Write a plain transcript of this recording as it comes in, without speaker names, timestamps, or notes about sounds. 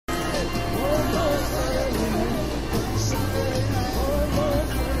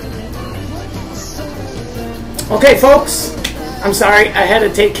Okay, folks, I'm sorry, I had to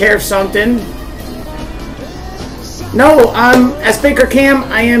take care of something. No, as Baker Cam,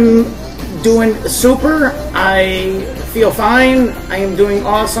 I am doing super. I feel fine. I am doing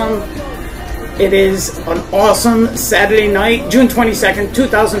awesome. It is an awesome Saturday night, June 22nd,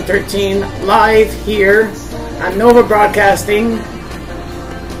 2013, live here on Novabroadcasting.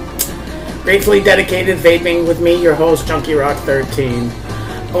 Gratefully Dedicated Vaping with me, your host, Junkie Rock 13.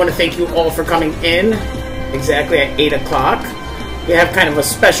 I want to thank you all for coming in exactly at 8 o'clock. We have kind of a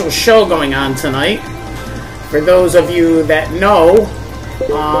special show going on tonight. For those of you that know,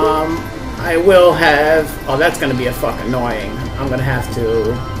 I will have... Oh, that's going to be a fucking annoying. I'm going to have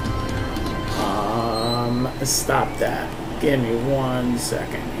to stop that. Give me 1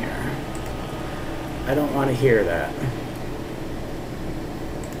 second here. I don't want to hear that.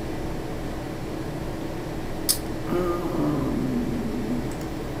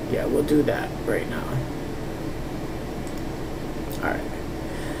 Yeah, we'll do that right now. Alright.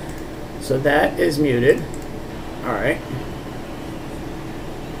 So that is muted. Alright.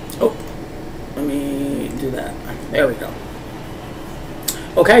 Oh, let me do that. There we go.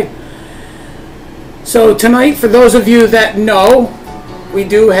 Okay. So tonight, for those of you that know, we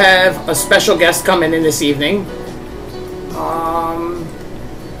do have a special guest coming in this evening.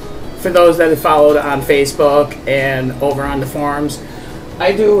 For those that have followed on Facebook and over on the forums,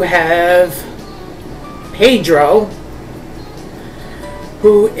 I do have Pedro,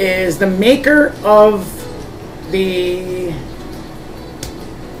 who is the maker of the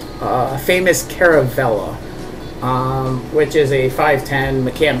famous Caravela, which is a 510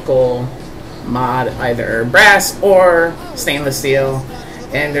 mechanical mod, either brass or stainless steel.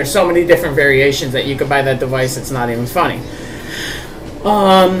 And there's so many different variations that you could buy that device, it's not even funny.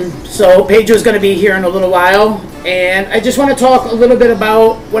 So Pedro's going to be here in a little while, and I just want to talk a little bit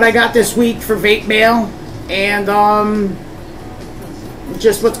about what I got this week for vape mail, and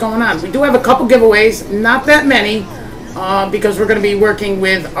just what's going on. We do have a couple giveaways, not that many, because we're going to be working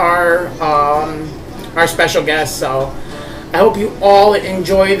with our special guest. So I hope you all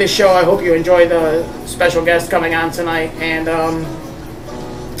enjoy the show. I hope you enjoy the special guest coming on tonight, and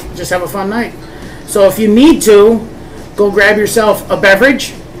just have a fun night. So if you need to, go grab yourself a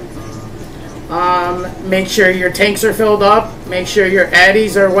beverage. Make sure your tanks are filled up. Make sure your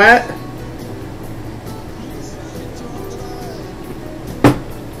addies are wet.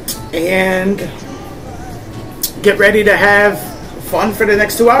 And get ready to have fun for the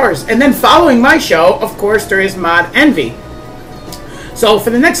next 2 hours. And then following my show, of course, there is Mod Envy. So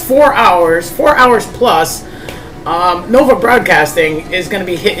for the next 4 hours plus, Nova Broadcasting is going to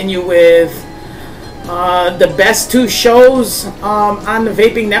be hitting you with the best 2 shows on the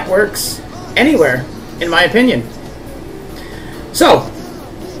vaping networks anywhere, in my opinion. So,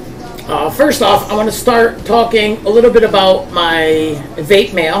 first off, I want to start talking a little bit about my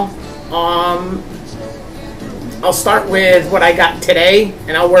vape mail. I'll start with what I got today,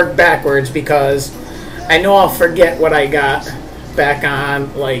 and I'll work backwards because I know I'll forget what I got back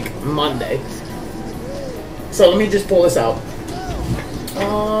on, like, Monday. So let me just pull this out.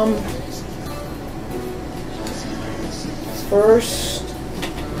 First,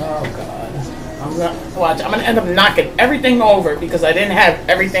 oh god, I'm gonna end up knocking everything over because I didn't have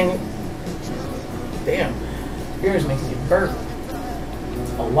everything. Damn, beer is making me burp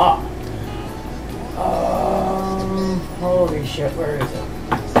a lot. Holy shit, where is it?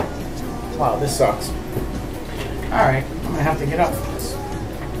 Wow, this sucks. All right, I'm gonna have to get up for this.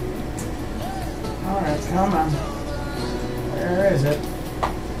 All right, come on. Where is it?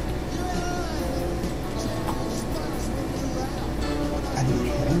 Are you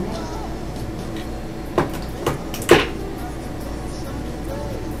kidding me?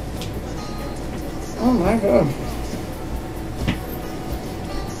 Oh my god.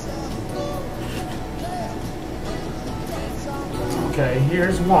 Okay,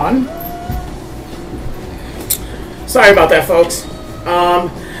 here's one. Sorry about that, folks.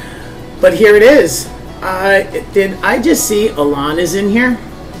 But here it is. Did I just see Alon is in here?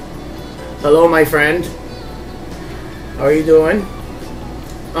 Hello, my friend. How are you doing?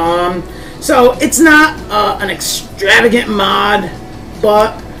 So it's not an extravagant mod,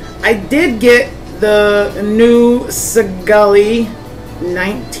 but I did get the new e-cig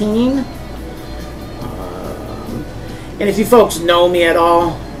 19. And if you folks know me at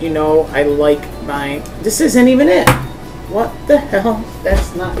all, you know I like buying. This isn't even it. What the hell?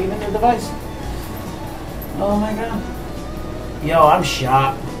 That's not even the device. Oh my god. Yo, I'm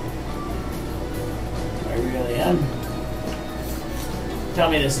shocked. I really am. Tell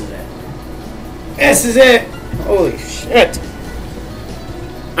me this is it. This is it! Holy shit.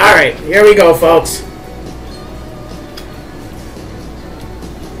 Alright, here we go, folks.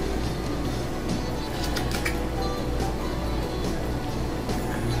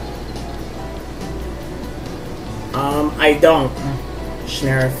 I don't.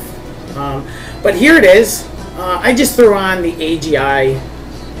 Schnerf. But here it is. I just threw on the AGI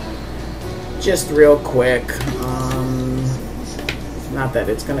just real quick. Not that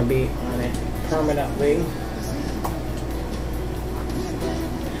it's going to be on it permanently.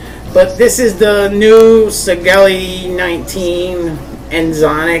 But this is the new Sigeli 19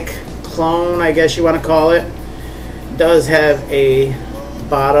 Enzonic clone, I guess you want to call it. Does have a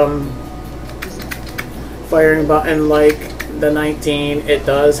bottom firing button like the 19. It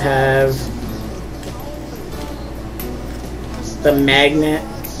does have the magnet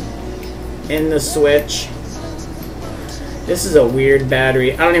in the switch. This is a weird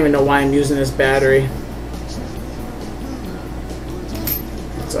battery. I don't even know why I'm using this battery.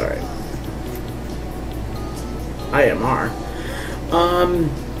 It's alright. IMR.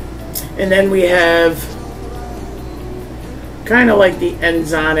 And then we have kind of like the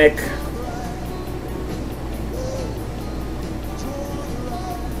Enzonic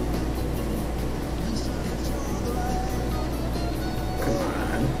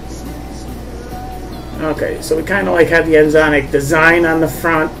okay, so we kind of like have the Enzonic design on the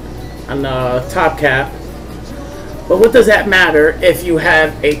front, on the top cap. But what does that matter if you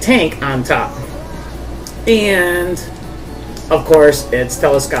have a tank on top? And, of course, it's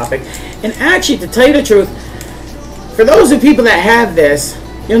telescopic. And actually, to tell you the truth, for those of people that have this,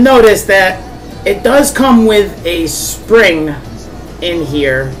 you'll notice that it does come with a spring in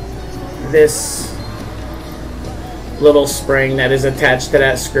here. This little spring that is attached to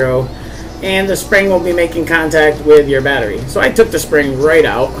that screw. And the spring will be making contact with your battery. So I took the spring right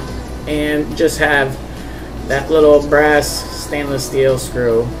out and just have that little brass stainless steel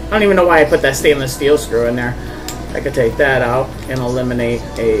screw. I don't even know why I put that stainless steel screw in there. I could take that out and eliminate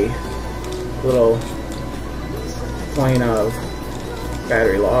a little point of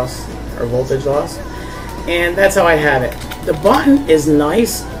battery loss or voltage loss. And that's how I have it. The button is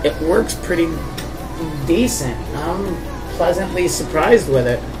nice. It works pretty decent. I'm pleasantly surprised with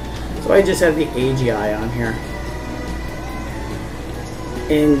it. So I just have the AGI on here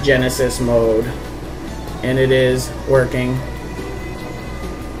in Genesis mode, and it is working.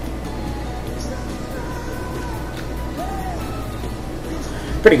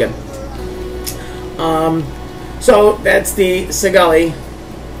 Pretty good. So that's the Sigeli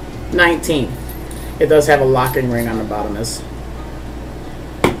 19. It does have a locking ring on the bottom, as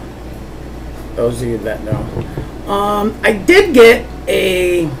those of you that know. I did get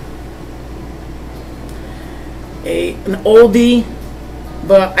an oldie,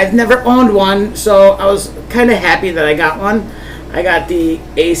 but I've never owned one, so I was kind of happy that I got one. I got the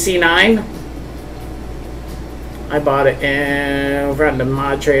AC9. I bought it over on the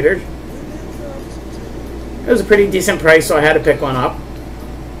Mod Trader. It was a pretty decent price, so I had to pick one up.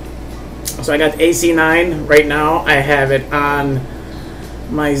 So I got the AC9 right now. I have it on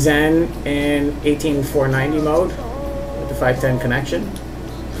my Zen in 18490 mode with the 510 connection.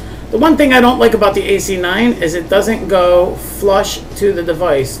 The one thing I don't like about the AC9 is it doesn't go flush to the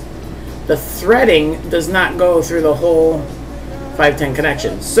device. The threading does not go through the whole 510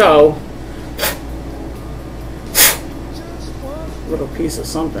 connection. So, little piece of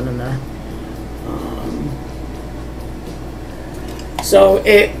something in there. So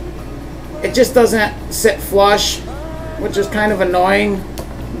it just doesn't sit flush, which is kind of annoying,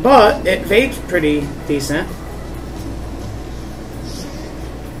 but it vapes pretty decent.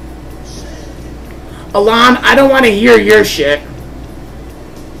 Alon, I don't want to hear your shit.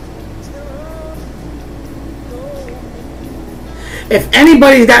 If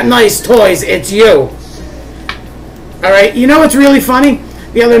anybody's got nice toys, it's you. Alright, you know what's really funny?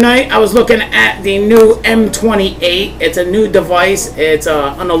 The other night, I was looking at the new M28. It's a new device. It's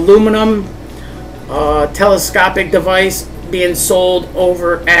an aluminum telescopic device being sold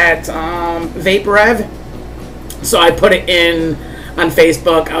over at VapeRev. So I put it in on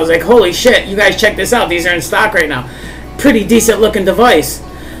Facebook. I was like, holy shit, you guys check this out. These are in stock right now. Pretty decent looking device.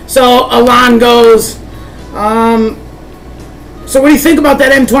 So Alon goes, so what do you think about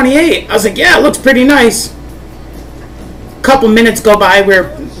that M28? I was like, yeah, it looks pretty nice. Couple minutes go by, we're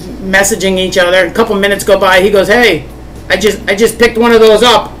messaging each other. A couple minutes go by, he goes, hey, I just picked one of those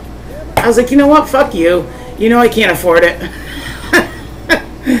up. I was like, you know what, fuck you. You know I can't afford it.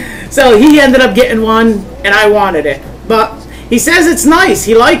 So he ended up getting one, and I wanted it. But he says it's nice.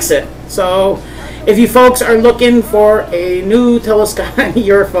 He likes it. So if you folks are looking for a new telescopic,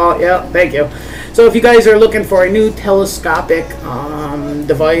 your fault. Yeah, thank you. So if you guys are looking for a new telescopic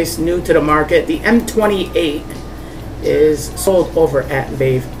device, new to the market, the M28 is sold over at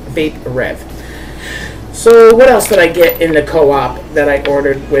VapeRev. So what else did I get in the co-op that I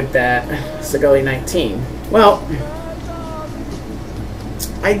ordered with that Sigeli 19? Well,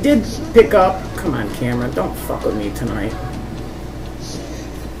 I did pick up... Come on, camera. Don't fuck with me tonight.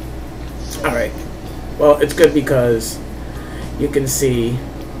 Alright. Well, it's good because you can see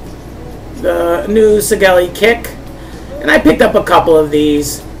the new e-cig kick. And I picked up a couple of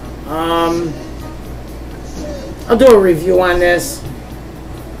these. I'll do a review on this.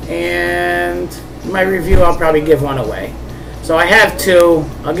 And my review, I'll probably give one away. So I have two.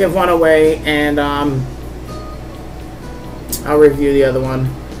 I'll give one away, and I'll review the other one.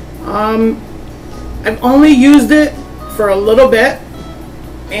 I've only used it for a little bit,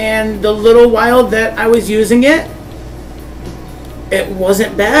 and the little while that I was using it, it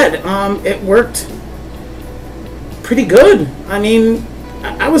wasn't bad. It worked pretty good. I mean,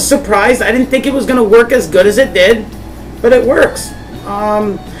 I was surprised. I didn't think it was going to work as good as it did, but it works.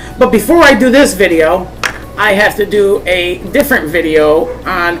 But before I do this video, I have to do a different video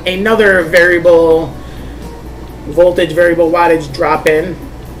on another variable voltage, variable wattage drop-in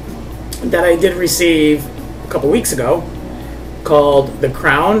that I did receive a couple weeks ago, called the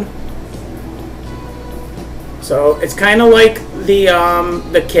Crown. So it's kind of like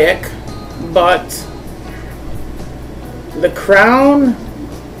the kick, but the Crown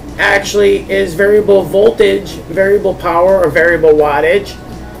actually is variable voltage, variable power, or variable wattage,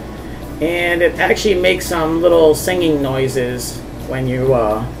 and it actually makes some little singing noises when you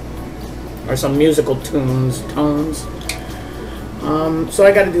or some musical tones. So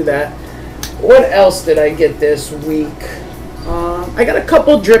I got to do that. What else did I get this week? I got a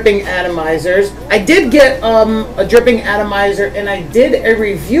couple dripping atomizers. I did get a dripping atomizer, and I did a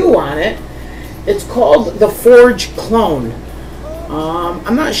review on it. It's called the Forge Clone.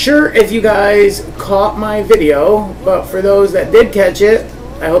 I'm not sure if you guys caught my video, but for those that did catch it,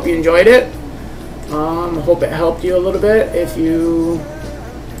 I hope you enjoyed it. Hope it helped you a little bit if you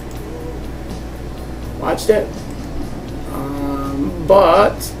watched it.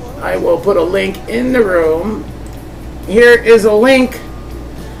 But I will put a link in the room. Here is a link.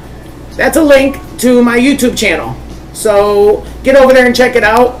 That's a link to my YouTube channel. So get over there and check it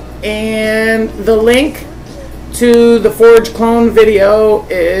out. And the link to the Forge Clone video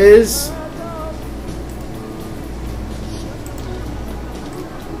is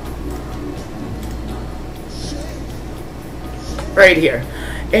right here.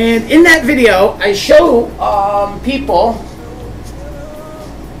 And in that video, I show people.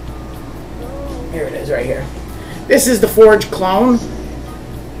 Here it is, right here. This is the Forge Clone.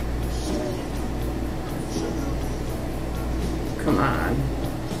 Come on.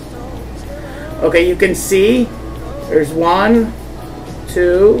 Okay, you can see there's 1,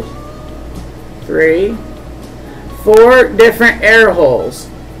 2, 3, 4 different air holes.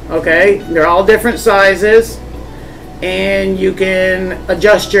 Okay, they're all different sizes, and you can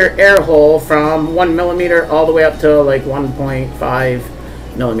adjust your air hole from 1 millimeter all the way up to like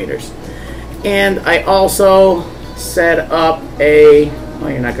 1.5 millimeters. And I also set up a, well,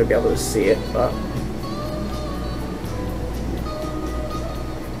 you're not going to be able to see it, but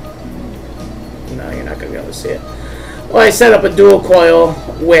no, you're not going to be able to see it. Well, I set up a dual coil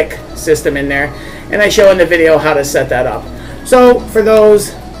wick system in there, and I show in the video how to set that up. So for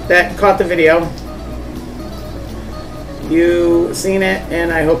those that caught the video, you seen it,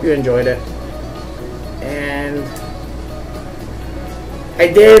 and I hope you enjoyed it. And I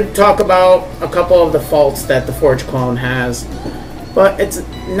did talk about a couple of the faults that the Forge Clone has, but it's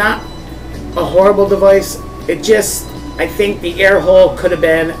not a horrible device. It just, I think the air hole could have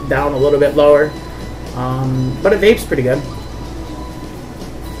been down a little bit lower, but it vapes pretty good.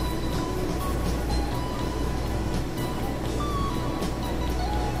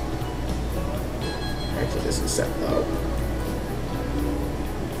 Actually, this is set low.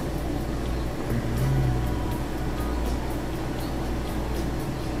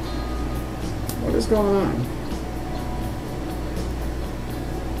 What is going on?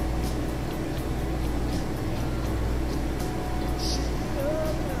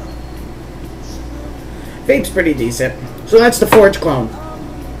 Vape's pretty decent. So that's the Forge Clone.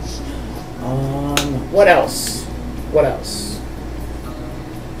 What else? What else?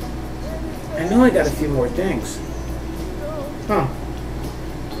 I know I got a few more things. Huh.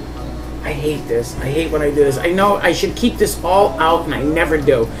 I hate this. I hate when I do this. I know I should keep this all out, and I never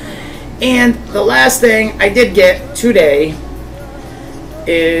do. And the last thing I did get today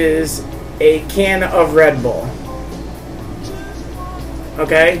is a can of Red Bull.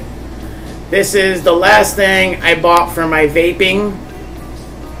 Okay? This is the last thing I bought for my vaping,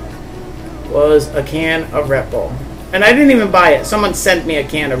 was a can of Red Bull. And I didn't even buy it. Someone sent me a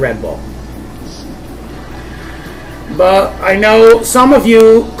can of Red Bull. But I know some of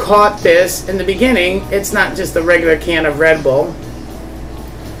you caught this in the beginning. It's not just a regular can of Red Bull.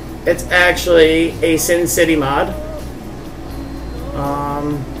 It's actually a Sin City mod.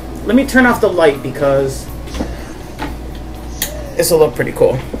 Let me turn off the light because this will look pretty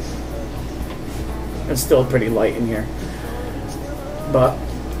cool. It's still pretty light in here, but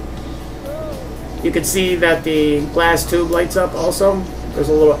you can see that the glass tube lights up also. There's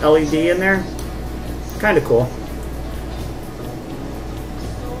a little LED in there. Kind of cool.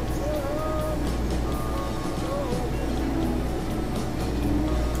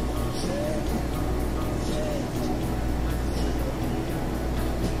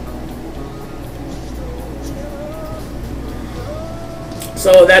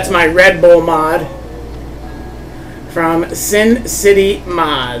 So that's my Red Bull mod from Sin City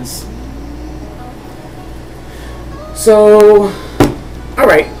Mods. So,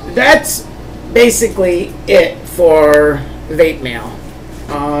 alright, that's basically it for vape mail.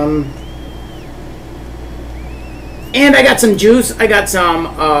 And I got some juice. I got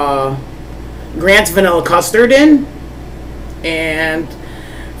some Grant's Vanilla Custard in. And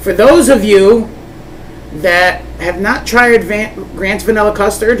for those of you that have not tried Grant's Vanilla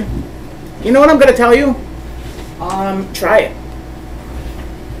Custard, you know what I'm going to tell you? Try it.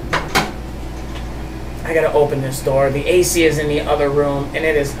 I gotta open this door. The AC is in the other room, and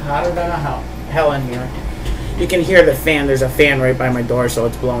it is hotter than hell in here. You can hear the fan. There's a fan right by my door, so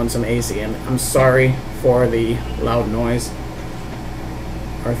it's blowing some AC in. I'm sorry for the loud noise,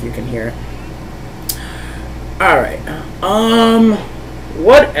 or if you can hear it. All right.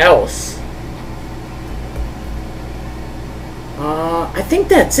 What else? I think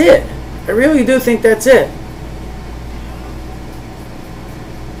that's it. I really do think that's it.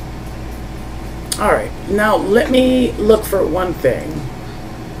 Alright, now let me look for one thing.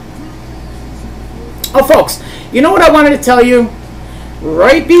 Oh, folks, you know what I wanted to tell you?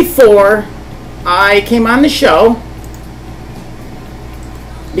 Right before I came on the show,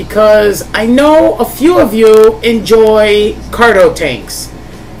 because I know a few of you enjoy cardo tanks.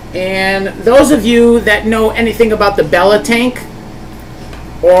 And those of you that know anything about the Bella tank,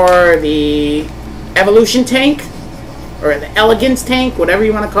 or the Evolution tank, or the Elegance tank, whatever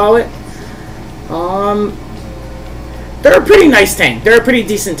you want to call it, they're a pretty nice tank. They're a pretty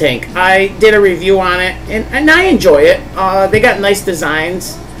decent tank. I did a review on it, and I enjoy it. They got nice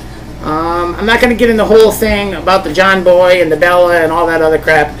designs. I'm not going to get in the whole thing about the John Boy and the Bella and all that other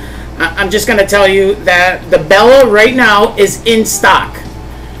crap. I'm just going to tell you that the Bella right now is in stock.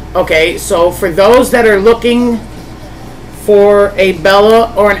 Okay, so for those that are looking for a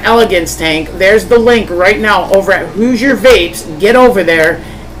Bella or an Elegance tank, there's the link right now over at Who's Your Vapes. Get over there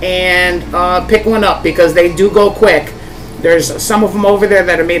and pick one up, because they do go quick. There's some of them over there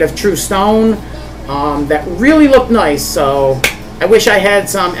that are made of true stone that really look nice. So I wish I had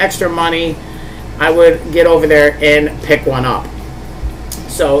some extra money. I would get over there and pick one up.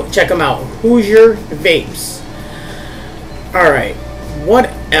 So check them out. Who's Your Vapes? All right.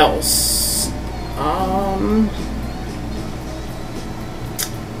 What else?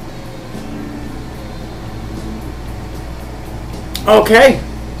 Okay.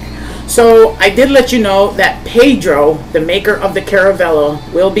 So I did let you know that Pedro, the maker of the Caravela,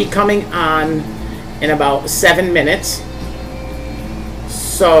 will be coming on in about 7 minutes.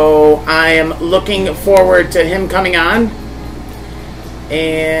 So I am looking forward to him coming on,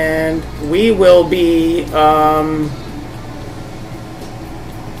 and we will be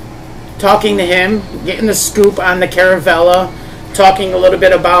talking to him, getting the scoop on the Caravela, talking a little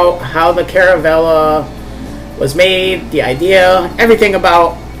bit about how the Caravela was made, the idea, everything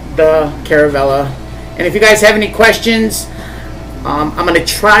about the Caravela. And if you guys have any questions, I'm going to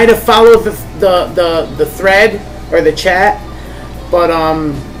try to follow the thread or the chat, but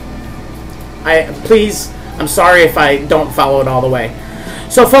I'm sorry if I don't follow it all the way.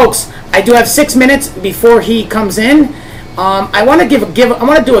 So folks, I do have 6 minutes before he comes in. I want to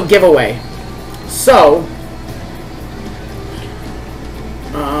do a giveaway. So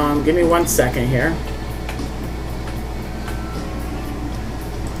give me 1 second here.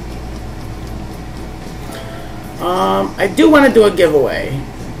 I do want to do a giveaway,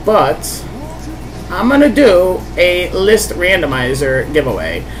 but I'm going to do a list randomizer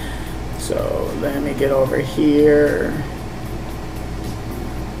giveaway. So let me get over here.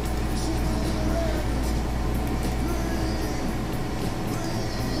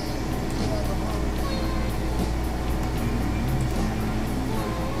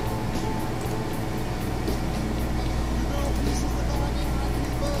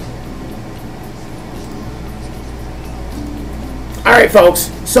 Alright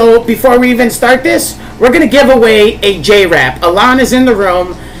folks, so before we even start this, we're going to give away a J-Wrap. Alon is in the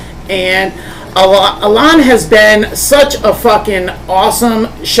room, and Alon has been such a fucking awesome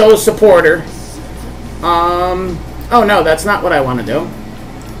show supporter. Oh no, that's not what I want to do.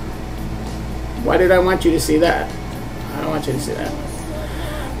 Why did I want you to see that? I don't want you to see that.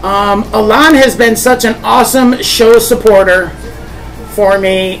 Alon has been such an awesome show supporter for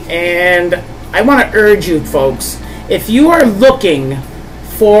me, and I want to urge you folks, if you are looking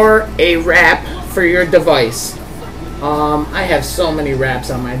for a wrap for your device, I have so many wraps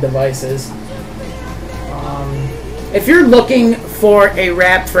on my devices. If you're looking for a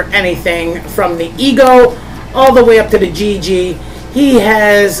wrap for anything from the Ego all the way up to the GG, he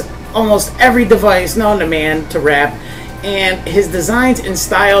has almost every device known to man to wrap, and his designs and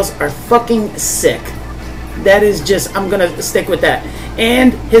styles are fucking sick. That is just, I'm gonna stick with that.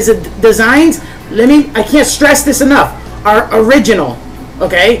 And his designs, I can't stress this enough, are original.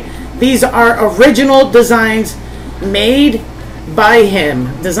 Okay, these are original designs made by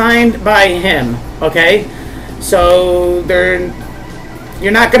him, designed by him. Okay, so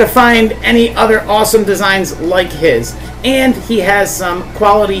you're not gonna find any other awesome designs like his. And he has some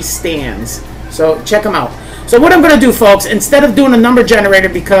quality stands, so check them out. So what I'm gonna do, folks, instead of doing a number generator,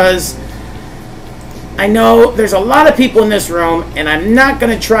 because I know there's a lot of people in this room, and I'm not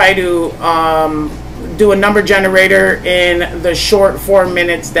gonna try to do a number generator in the short 4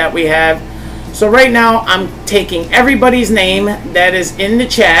 minutes that we have. So right now I'm taking everybody's name that is in the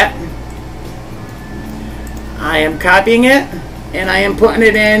chat, I am copying it, and I am putting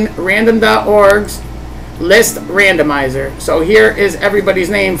it in random.org's list randomizer. So here is everybody's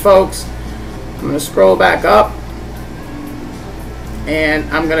name, folks. I'm going to scroll back up, and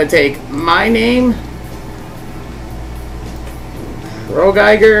I'm going to take my name, Pro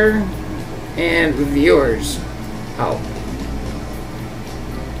Geiger, and viewers out.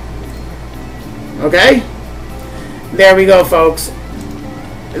 Okay, there we go, folks.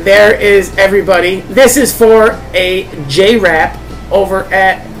 There is everybody. This is for a JWrap over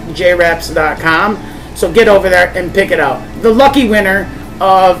at jwraps.com. So get over there and pick it out. The lucky winner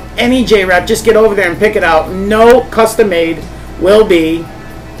of any JWrap, just get over there and pick it out. No custom made, will be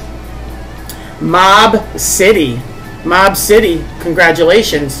Mob City. Mob City,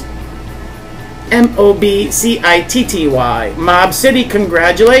 congratulations. MOBCITTY. Mob City,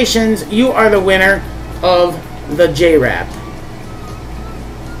 congratulations. You are the winner of the JWrap.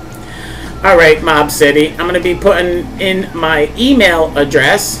 Alright, Mob City. I'm going to be putting in my email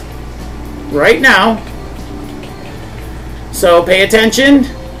address right now. So pay attention.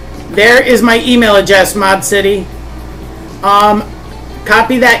 There is my email address, Mob City.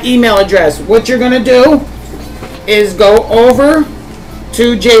 Copy that email address. What you're going to do is go over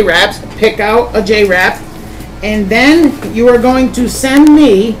to JWraps, pick out a JWrap, and then you are going to send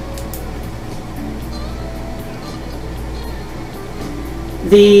me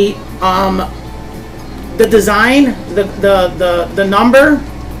the design, the number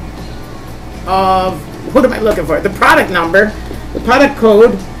of, what am I looking for? The product number, the product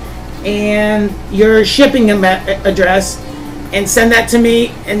code, and your shipping address, and send that to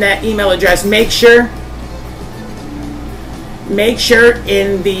me in that email address. Make sure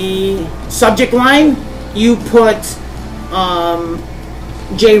in the subject line you put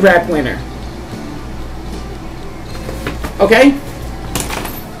JWrap winner. Okay?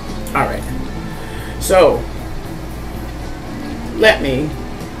 Alright. So let me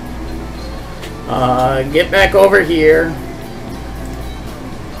get back over here.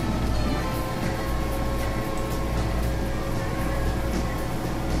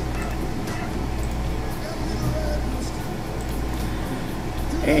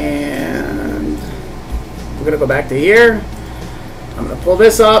 And we're going to go back to here. I'm going to pull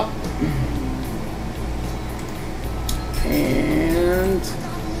this up. And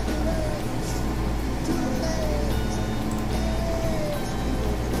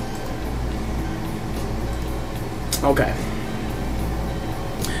okay.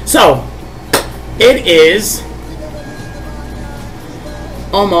 So it is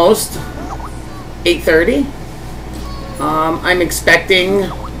almost 8:30. I'm expecting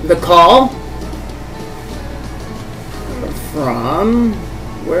the call from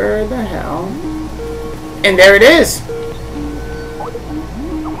where the hell? And there it is.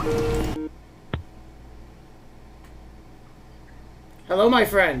 Hello, my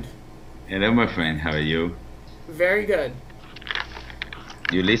friend. Hello, my friend. How are you? Very good.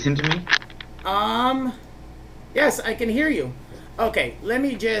 You listen to me? Yes, I can hear you. Okay, let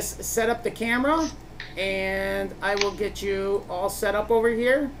me just set up the camera, and I will get you all set up over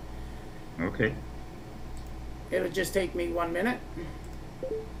here. Okay. It'll just take me 1 minute.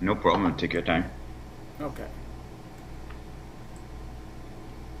 No problem. Take your time. Okay.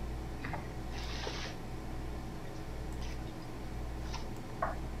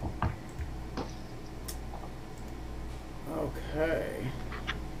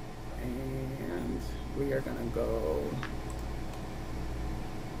 go.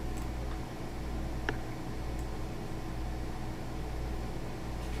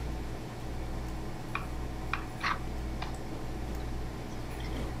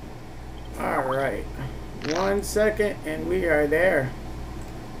 All right. 1 second, and we are there.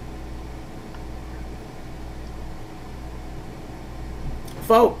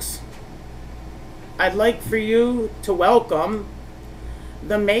 Folks, I'd like for you to welcome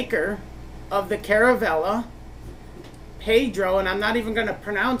the maker of the Caravela, Pedro, and I'm not even going to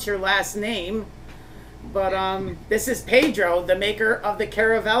pronounce your last name, but this is Pedro, the maker of the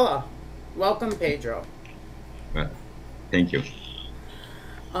Caravela. Welcome, Pedro. Well, thank you.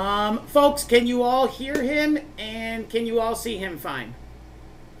 Folks, can you all hear him, and can you all see him fine?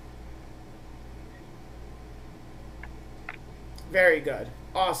 Very good.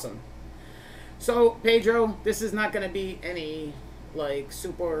 Awesome. So, Pedro, this is not going to be any, like,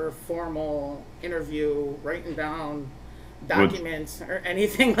 super formal interview, writing down documents or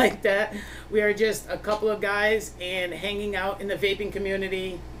anything like that. We are just a couple of guys and hanging out in the vaping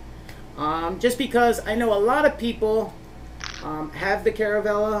community. Just because I know a lot of people have the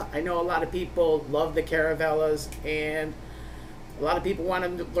Caravela. I know a lot of people love the Caravelas, and a lot of people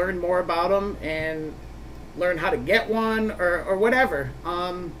want to learn more about them and learn how to get one or whatever.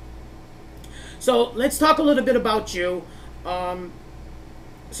 So let's talk a little bit about you.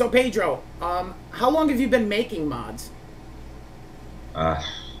 So Pedro, how long have you been making mods?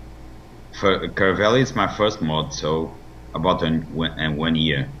 For Caravel is my first mod, so about 1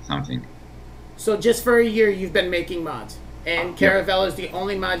 year something. So just for a year you've been making mods, and Caravel is the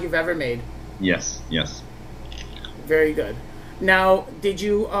only mod you've ever made? Yes, yes. Very good. Now, did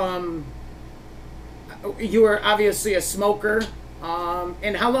you you were obviously a smoker,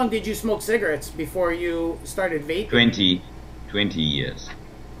 and how long did you smoke cigarettes before you started vaping? 20 years.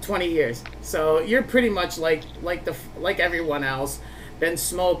 20 years. So you're pretty much like everyone else. Been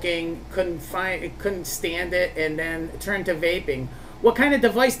smoking, couldn't stand it, and then turned to vaping. What kind of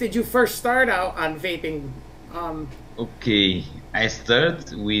device did you first start out on vaping? Okay, I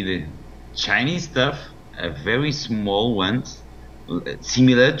started with Chinese stuff, a very small ones,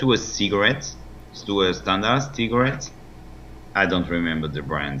 similar to a cigarette, to a standard cigarette. I don't remember the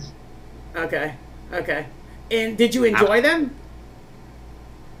brand. Okay, okay. And did you enjoy them?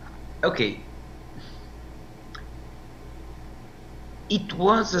 Okay. It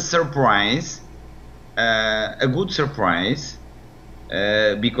was a surprise, a good surprise,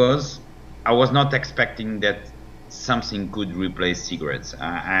 because I was not expecting that something could replace cigarettes.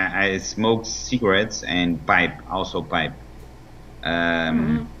 I smoked cigarettes and pipe, also pipe.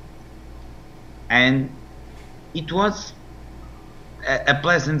 And it was a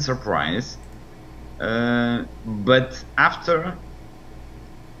pleasant surprise, but after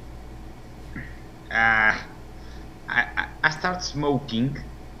I started smoking,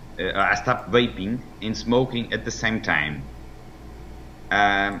 I stopped vaping and smoking at the same time.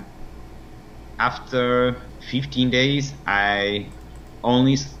 After 15 days I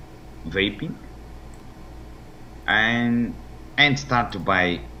only vaping and start to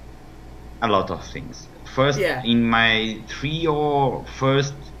buy a lot of things. First, in my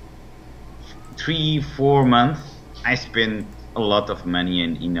 3-4 months I spent a lot of money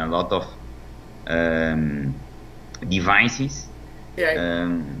and in a lot of devices.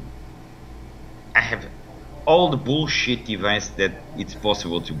 I have all the bullshit device that it's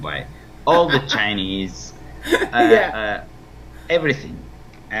possible to buy, all the Chinese, everything.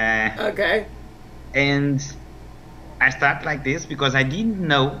 Okay. And I start like this because I didn't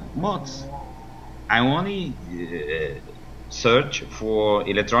know mods. I only search for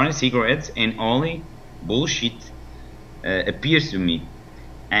electronic cigarettes and only bullshit appears to me,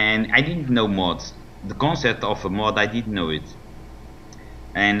 and I didn't know mods. The concept of a mod, I didn't know it.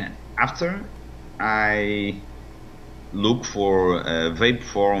 And after I look for a vape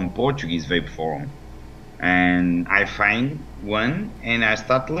forum, Portuguese vape forum, and I find one and I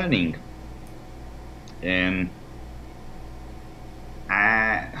start learning. And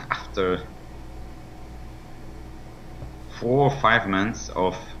after 4 or 5 months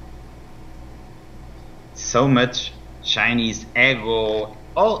of so much Chinese ego,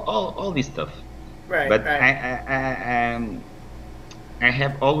 all this stuff. Right, but right. I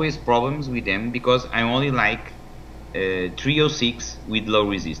have always problems with them because I only like 306 with low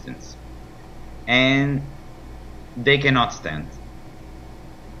resistance, and they cannot stand.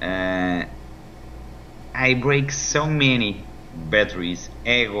 I break so many batteries,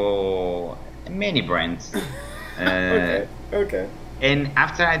 Ego, many brands. Okay. And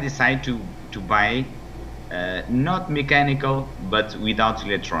after I decide to buy not mechanical but without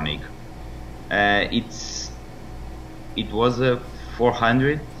electronic, it's it was a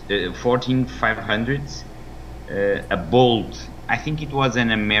 14500, a Bolt. I think it was an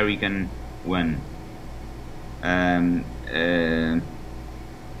American one.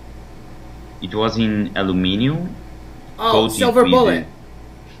 It was in aluminium. Oh, silver bullet.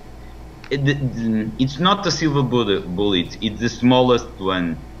 It's not the silver bullet. It's the smallest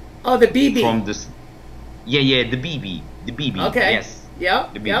one. Oh, the BB. From the. Yeah, the BB. The BB. Okay. Yes.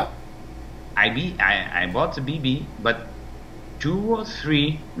 Yep. The BB. Yep. I bought the BB, but 2 or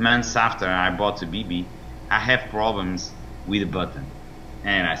 3 months after I bought the BB, I have problems with the button,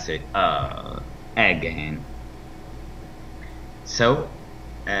 and I said, again. So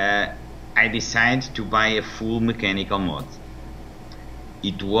I decided to buy a full mechanical mod.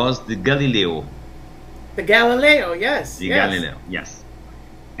 It was the Galileo. The Galileo, yes. The Galileo, yes.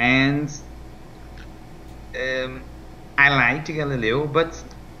 And I like the Galileo, but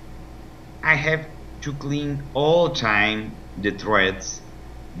I have to clean all the time the threads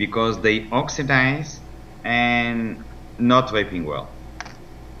because they oxidize and not vaping well.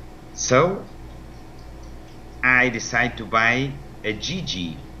 So I decided to buy a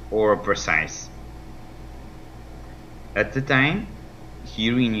GG or a Precise. At the time,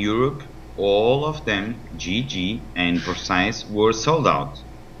 here in Europe, all of them, GG and Precise, were sold out.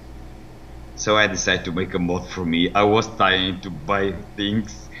 So I decided to make a mod for me. I was trying to buy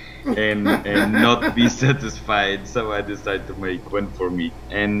things and not be satisfied, so I decided to make one for me.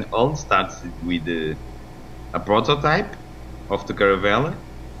 And all starts with a prototype of the Caravela,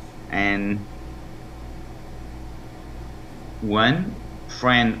 and one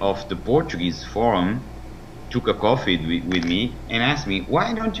friend of the Portuguese forum took a coffee with me and asked me,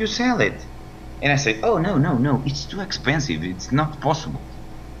 why don't you sell it? And I said, oh no, it's too expensive, it's not possible.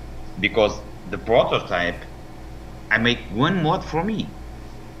 Because the prototype, I make one mod for me.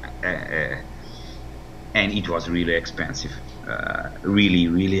 And it was really expensive,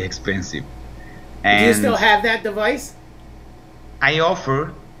 really expensive. And do you still have that device? I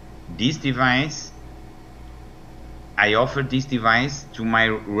offered this device to my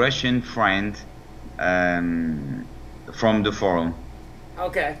Russian friend from the forum.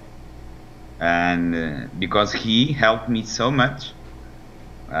 Okay. And because he helped me so much,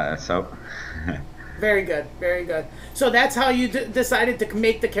 so. Very good, very good. So that's how you decided to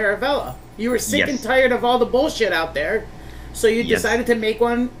make the Caravela. You were sick and tired of all the bullshit out there, so you decided to make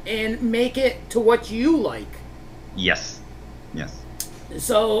one and make it to what you like. Yes.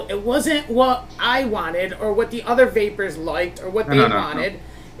 So it wasn't what I wanted or what the other vapors liked or what they wanted. No.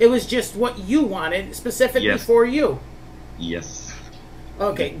 It was just what you wanted specifically for you. Yes.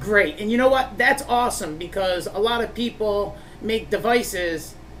 Okay, great. And you know what? That's awesome because a lot of people make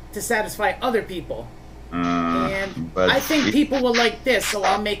devices to satisfy other people. And I think people will like this, so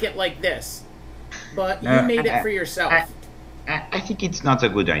I'll make it like this. But you made it for yourself. I think it's not a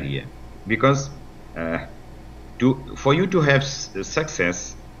good idea because for you to have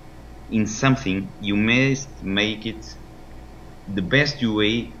success in something, you must make it the best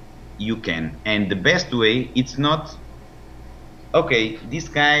way you can. And the best way, it's not, okay, this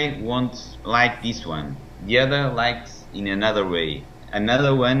guy won't like this one, the other likes in another way,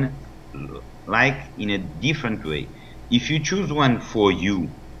 another one like in a different way. If you choose one for you,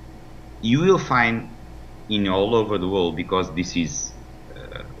 you will find in all over the world, because this is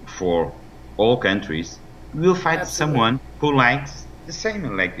for all countries, you will find someone who likes the same,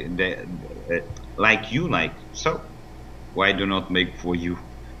 like you like. So why do not make for you?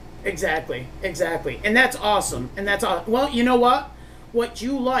 Exactly. And that's awesome. Well, you know what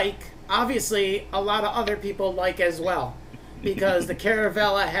you like, obviously a lot of other people like as well, because the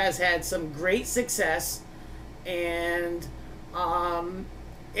Caravela has had some great success, and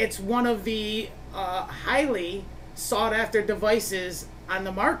it's one of the highly sought after devices on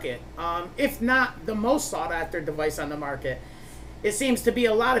the market, if not the most sought after device on the market. It seems to be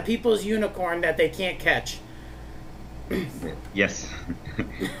a lot of people's unicorn that they can't catch. Yes.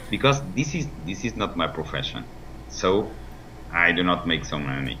 Because this is not my profession, so I do not make so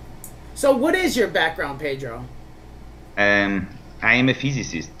money. So what is your background, Pedro? I am a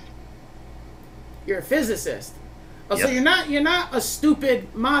physicist. You're a physicist. Oh, yes. So you're not a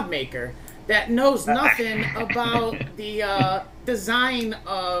stupid mod maker that knows nothing about the design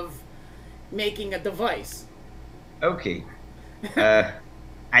of making a device. Okay.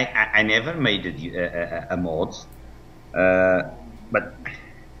 I never made a mod, but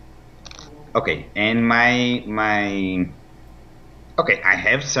okay. And my okay, I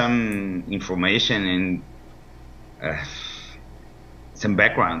have some information and some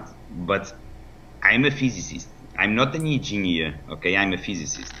background, but I'm a physicist. I'm not an engineer. Okay, I'm a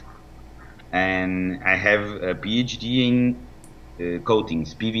physicist. and I have a PhD in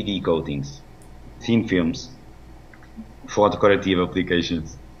coatings, PVD coatings, thin films for decorative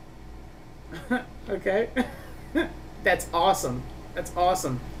applications. Okay. That's awesome. That's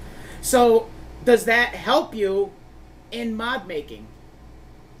awesome. So, does that help you in mod making?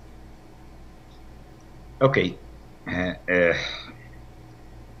 Okay.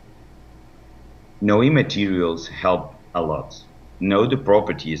 Knowing materials help a lot. Know the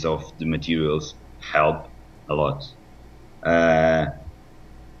properties of the materials help a lot.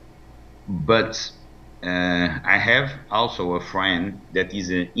 But I have also a friend that is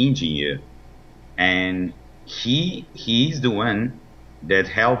an engineer, and he is the one that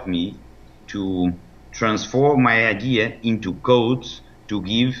helped me to transform my idea into codes to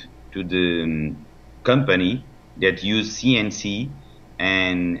give to the company that use CNC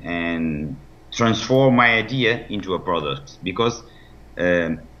and transform my idea into a product, because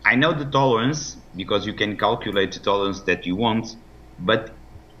I know the tolerance, because you can calculate the tolerance that you want, but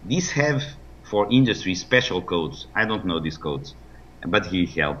these have for industry special codes. I don't know these codes, but he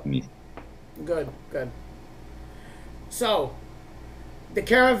helped me. Good, good. So, the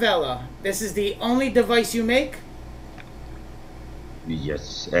Caravella, this is the only device you make?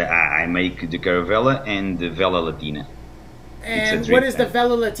 Yes, I make the Caravela and the Vela Latina. And what is the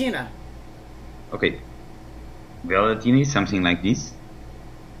Vela Latina? Okay, Vela Latina is something like this.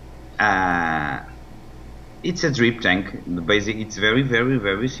 It's a drip tank. It's very, very,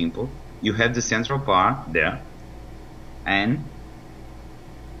 very simple. You have the central part there, and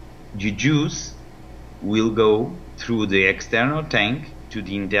the juice will go through the external tank to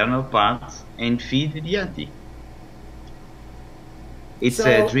the internal parts and feed the anti. It's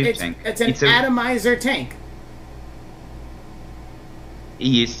a drip tank. It's an atomizer tank.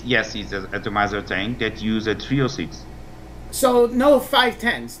 Yes, it's an atomizer tank that uses a 306. So no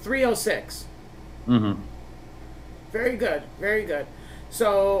 510s, 306. Mm-hmm. Very good, very good.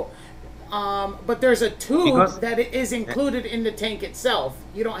 So, but there's a tube that is included in the tank itself.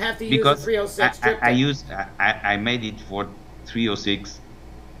 You don't have to use a 306 drip tank. I made it for 306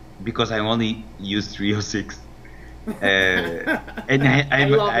 because I only use 306, and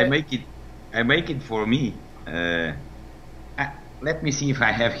I make it for me. Let me see if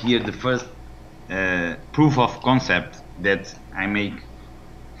I have here the first proof of concept that I make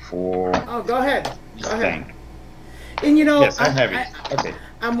for. Oh, go ahead. This tank. And you know, yes, I have it. Okay.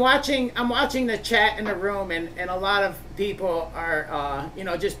 I'm watching the chat in the room, and a lot of people are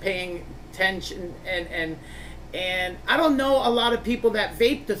just paying attention, and I don't know a lot of people that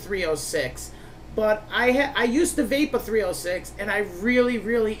vape the 306, but I used to vape a 306, and I really,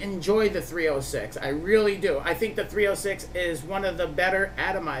 really enjoy the 306. I really do. I think the 306 is one of the better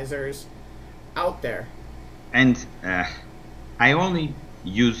atomizers out there. And I only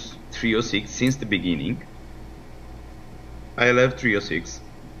use 306 since the beginning. I love 306,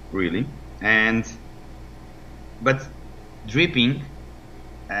 really, but dripping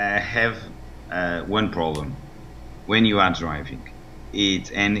have one problem when you are driving.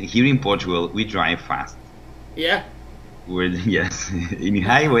 And here in Portugal we drive fast. Yeah. Yes, in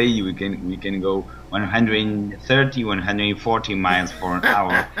highway we can go 130, 140 miles per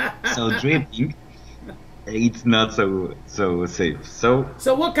hour. So dripping, it's not so safe. So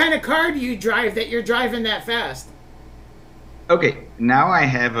what kind of car do you drive that you're driving that fast? Okay, now I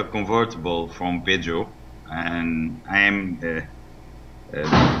have a convertible from Pedro, and I am,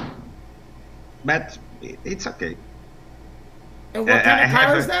 but it's okay. And what kind of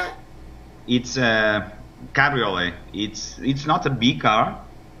car is that? It's a cabriolet. It's not a big car.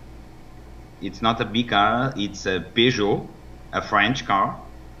 It's not a big car. It's a Peugeot, a French car,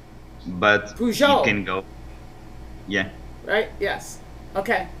 but Peugeot. It can go. Yeah. Right. Yes.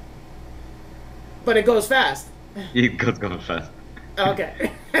 Okay. But it goes fast. It goes fast.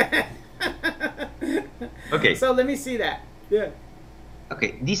 Okay. Okay. So let me see that. Yeah.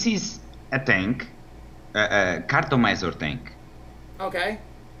 Okay, this is a tank, a cartomizer tank. Okay.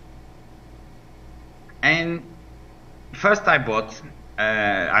 And first I bought,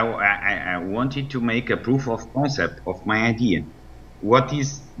 I wanted to make a proof of concept of my idea. What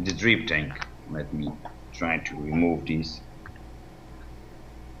is the drip tank? Let me try to remove this.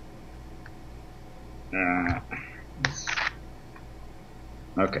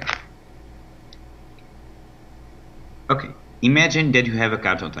 Okay. Okay. Imagine that you have a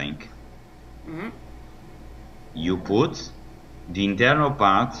carton tank. Mm-hmm. You put the internal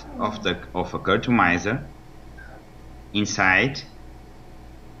part of a cartomizer inside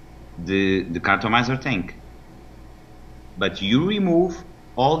the cartomizer tank, but you remove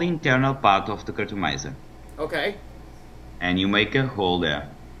all the internal part of the cartomizer. Okay. And you make a hole there.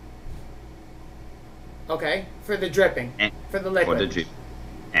 Okay, for the dripping, and for the liquid. For the drip.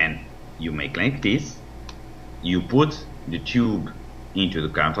 And you make like this. You put the tube into the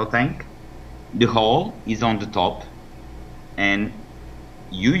Caravel tank. The hole is on the top, and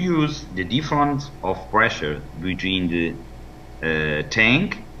you use the difference of pressure between the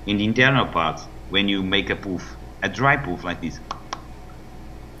tank and the internal parts when you make a puff, a dry puff like this.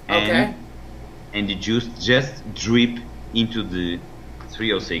 Okay. And the juice just drip into the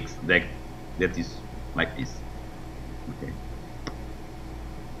 306 that is like this. Okay.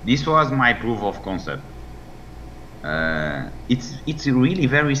 This was my proof of concept. It's really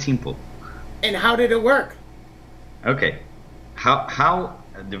very simple. And how did it work? Okay, how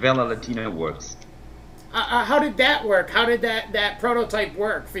the Vela Latina works? How did that work? How did that prototype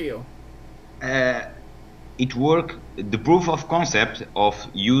work for you? It worked. The proof of concept of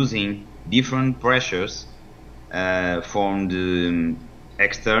using different pressures from the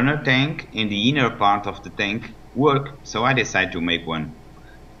external tank and the inner part of the tank work. So I decided to make one.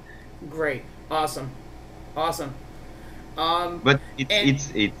 Great, awesome. But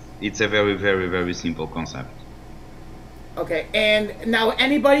it's a very, very, very simple concept. Okay, and now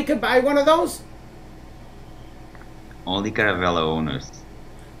anybody could buy one of those? Only Caravela owners.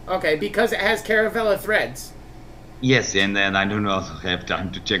 Okay, because it has Caravela threads. Yes, and then I don't also have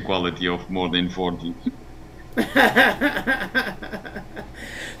time to check quality of more than 40.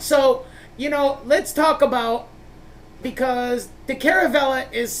 So, let's talk about, because the Caravela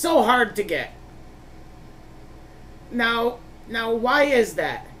is so hard to get. Now, why is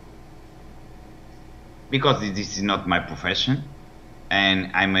that? Because this is not my profession,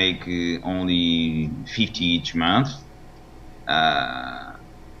 and I make only 50 each month.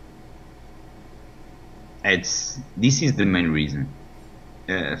 This is the main reason.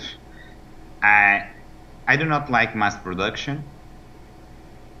 I do not like mass production.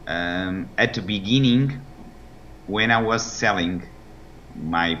 At the beginning, when I was selling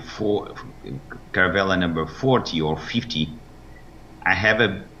my Caravela number 40 or 50, I have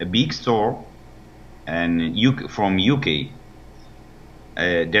a big store from UK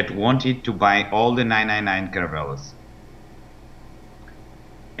that wanted to buy all the 999 Caravelas.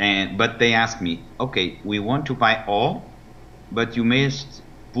 But they asked me, okay, we want to buy all, but you must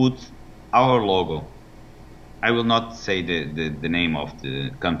put our logo. I will not say the name of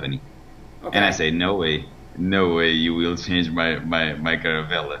the company. Okay. And I say, no way you will change my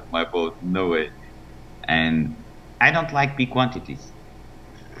Caravela, my boat, no way. And I don't like big quantities.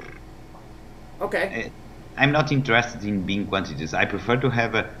 Okay. I'm not interested in big quantities. I prefer to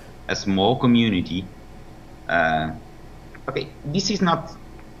have a small community. Okay, this is not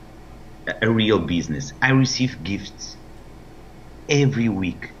a real business. I receive gifts every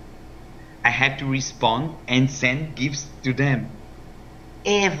week. I have to respond and send gifts to them.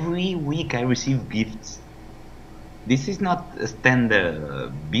 Every week I receive gifts. This is not a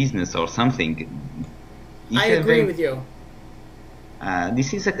standard business or something. I agree with you.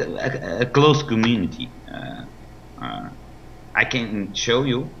 This is a close community. I can show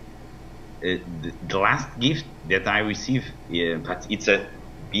you the last gift that I received, but it's a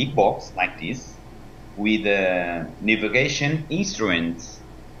big box like this with navigation instruments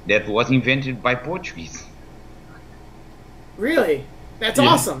that was invented by Portuguese. Really? That's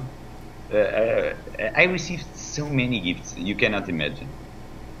awesome. I received so many gifts you cannot imagine.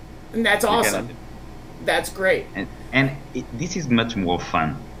 And that's awesome. That's great. And this is much more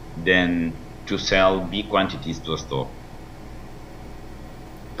fun than to sell big quantities to a store.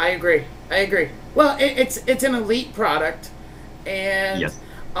 I agree. Well, it's an elite product, and yes.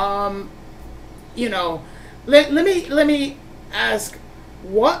 Let me ask,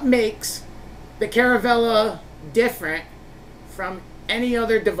 what makes the Caravela different from any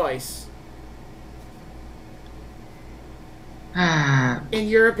other device? In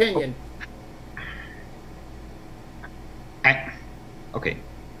your opinion? Okay.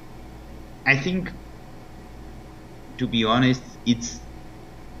 I think, to be honest, it's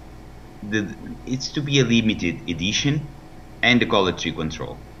to be a limited edition and the quality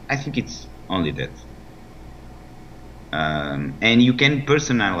control. I think it's only that. And you can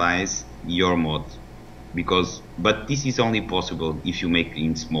personalize your mod, but this is only possible if you make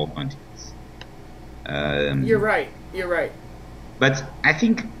in small quantities. You're right. But I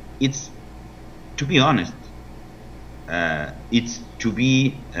think it's, to be honest, it's to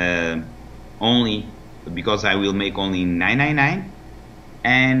be only because I will make only 999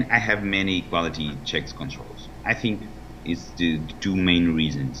 and I have many quality checks controls. I think it's the two main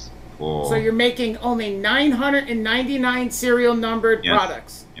reasons for. So you're making only 999 serial numbered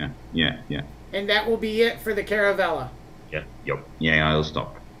products. Yeah. And that will be it for the Caravela. Yeah. I'll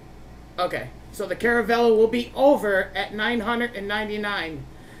stop. Okay. So the Caravella will be over at $999.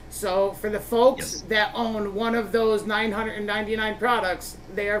 So for the folks Yes. that own one of those 999 products,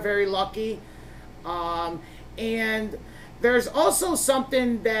 they are very lucky. And there's also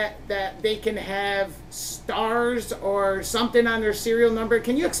something that they can have stars or something on their serial number.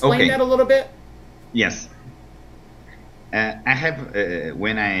 Can you explain Okay. that a little bit? Yes. I have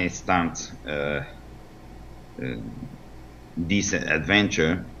when I start this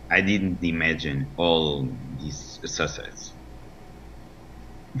adventure, I didn't imagine all these success.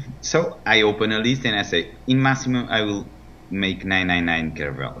 So I open a list and I say, in maximum, I will make 999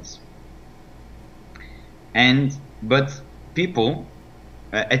 Caravelas. But people,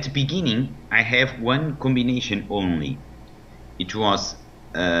 at the beginning, I have one combination only. It was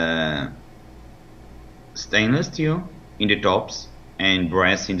stainless steel in the tops and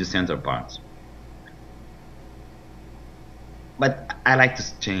brass in the center parts. But I like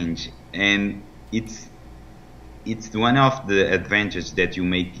to change, and it's one of the advantages that you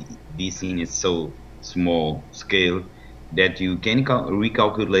make this in a so small scale that you can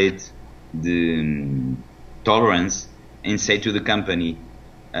recalculate the tolerance and say to the company,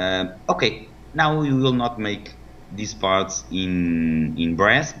 okay, now we will not make these parts in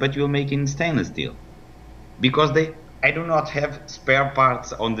brass, but you will make in stainless steel, because I do not have spare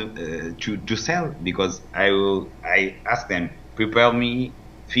parts on the to sell, because I ask them, prepare me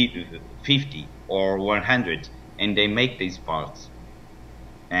 50 or 100, and they make these parts,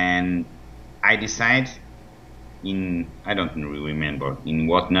 and I decide I don't really remember in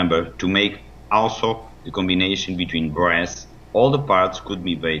what number to make also the combination between brass. All the parts could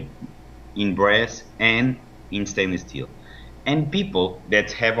be made in brass and in stainless steel, and people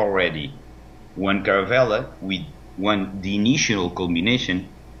that have already one Caravella with the initial combination,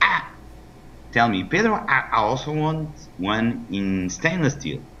 tell me, Pedro, I also want one in stainless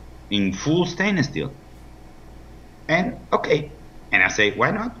steel, in full stainless steel. And okay, and I say,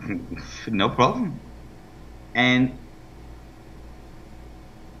 why not? No problem. And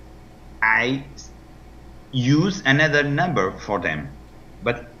I use another number for them.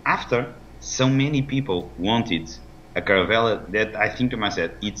 But after so many people wanted a Caravella, that I think to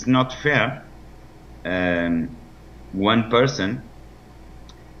myself, it's not fair. One person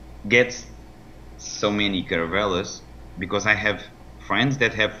gets so many Caravellas, because I have friends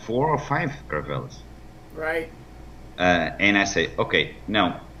that have 4 or 5 Caravellas. Right. And I say, okay,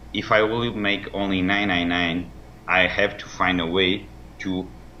 now if I will make only 999, I have to find a way to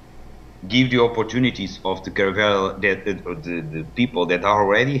give the opportunities of the Caravella, that the people that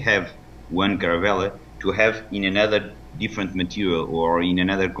already have one Caravella, to have in another different material or in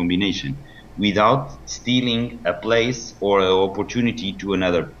another combination, without stealing a place or an opportunity to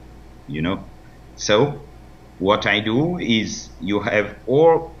another, you know. So what I do is, you have,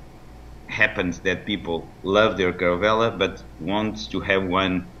 or happens that people love their Caravella but wants to have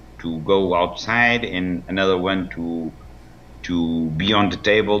one to go outside and another one to be on the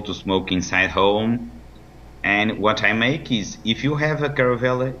table to smoke inside home. And what I make is, if you have a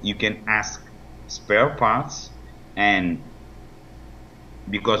Caravella, you can ask spare parts, and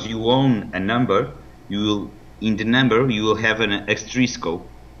because you own a number, in the number you will have an asterisco,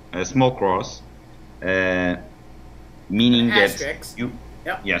 a small cross, meaning that you,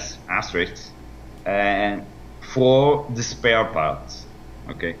 yep. Yes, asterisk, for the spare parts.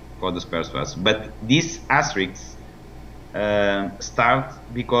 Okay, for the spare parts. But these asterisks start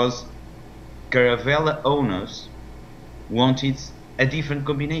because Caravella owners wanted a different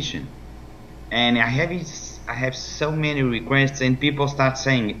combination, and I have so many requests, and people start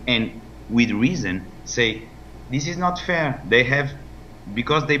saying, and with reason, say, this is not fair. They have,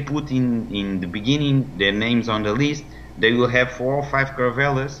 because they put in the beginning their names on the list, they will have 4 or 5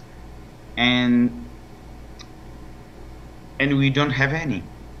 Caravellas, and we don't have any.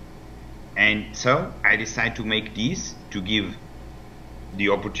 And so I decide to make this, to give the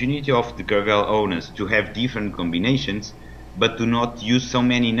opportunity of the Caravella owners to have different combinations, but to not use so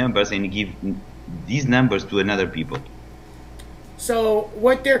many numbers and give these numbers to another people. So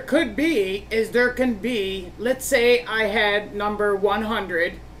what there could be is, there can be, let's say I had number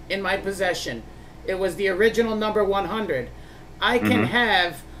 100 in my possession. It was the original number 100. I can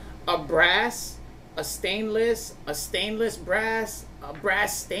have a brass, a stainless brass, a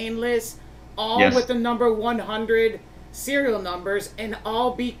brass stainless, all Yes. with the number 100 serial numbers, and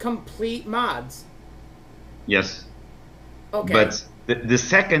all be complete mods. Yes. Okay. But the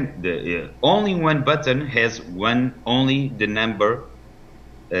second, only one button has only the number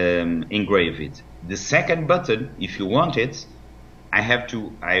engraved. The second button, if you want it, I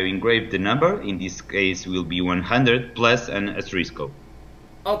engrave the number. In this case, will be 100 plus an asterisco.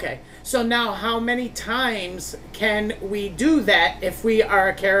 Okay. So now how many times can we do that if we are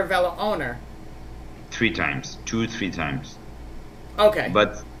a Caravella owner? 3 times, 2-3 times. Okay.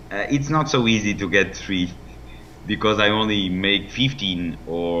 But it's not so easy to get 3 because I only make 15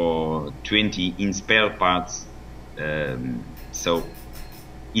 or 20 in spare parts. So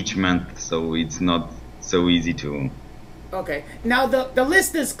each month, so it's not so easy to. Okay. Now the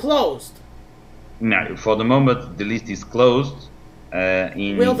list is closed. Now, for the moment, the list is closed.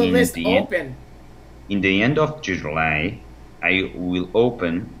 Will the list open? In the end of July, I will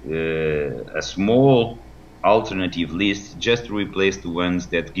open a small alternative list just to replace the ones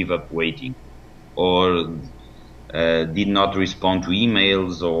that give up waiting or did not respond to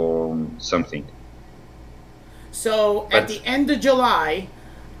emails or something. So at the end of July,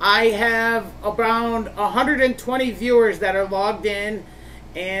 I have around 120 viewers that are logged in,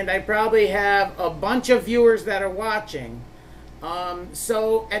 and I probably have a bunch of viewers that are watching.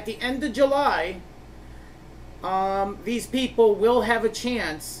 So at the end of July, these people will have a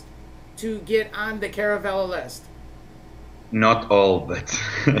chance to get on the Caravella list. Not all, but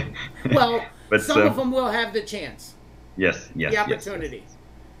well, but some of them will have the chance. Yes, yes, the opportunity. Yes,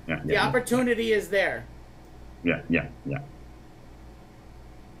 yes. Yeah, the opportunity is there. Yeah.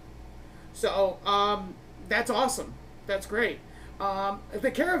 So that's awesome. That's great.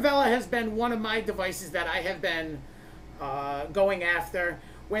 The Caravella has been one of my devices that I have been going after.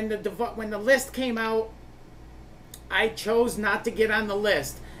 When the list came out, I chose not to get on the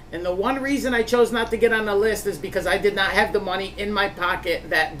list. And the one reason I chose not to get on the list is because I did not have the money in my pocket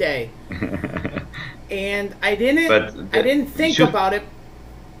that day. And I didn't think about it.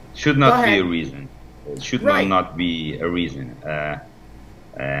 Should not be a reason. It should not be a reason.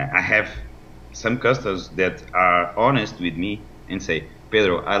 I have some customers that are honest with me and say,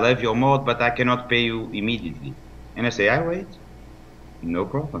 Pedro, I love your mod, but I cannot pay you immediately. And I say, I wait. No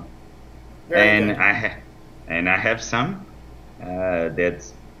problem. And I have some that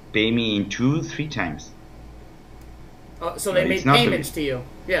pay me in 2-3 times. So they made payments to you.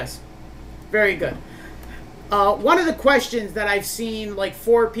 Yes. Very good. One of the questions that I've seen like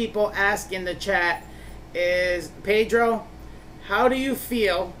 4 people ask in the chat is, Pedro, how do you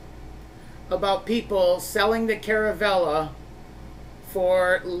feel about people selling the Caravella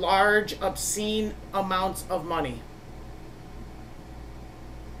for large, obscene amounts of money?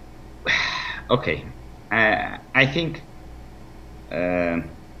 Okay. I think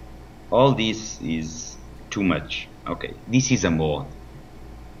all this is too much. Okay, this is a mod,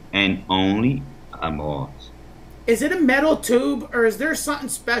 and only a mod. Is it a metal tube, or is there something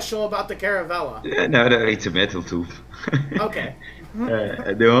special about the Caravella? No, it's a metal tube. Okay.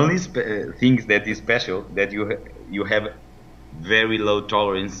 The only things that is special that you have very low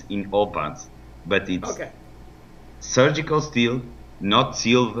tolerance in all parts, but it's surgical steel, not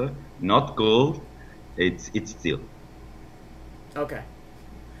silver, not gold. It's steel. Okay.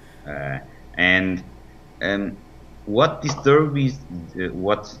 And what disturbs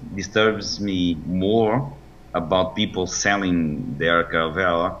me more about people selling their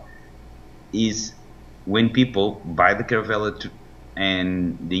Caravella is when people buy the Caravella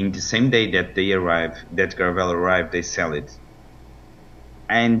and in the same day that they arrive, that Caravella arrive, they sell it,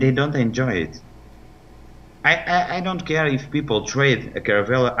 and they don't enjoy it. I don't care if people trade a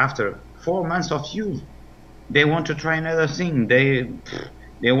Caravella after 4 months of use. They want to try another thing. They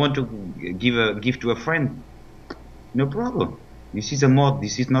want to give a gift to a friend. No problem. This is a mod.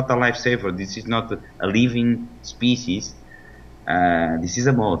 This is not a lifesaver. This is not a living species. This is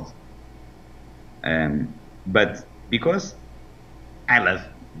a mod. But because I love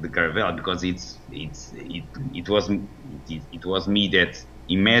the Caravella, because it was me that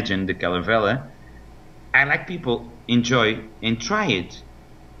imagined the Caravella, I like people enjoy and try it.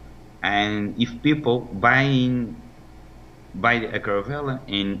 And if people buy a Caravella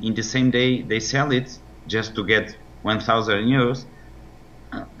and in the same day they sell it just to get 1,000 euros,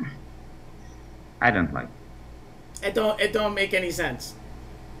 I don't like it. It don't make any sense.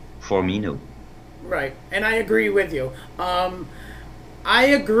 For me, no. Right, and I agree with you. I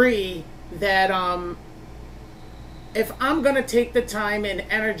agree that if I'm gonna take the time and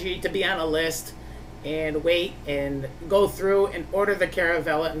energy to be on a list and wait and go through and order the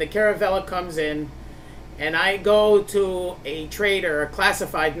Caravella, and the Caravella comes in, and I go to a trader or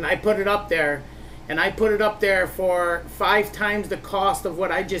classified and I put it up there, and I put it up there for 5 times the cost of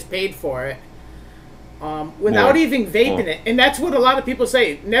what I just paid for it, without even vaping it. And that's what a lot of people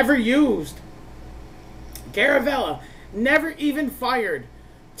say. Never used. Caravella. Never even fired.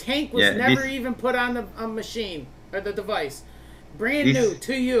 Tank was never even put on the machine or the device. Brand new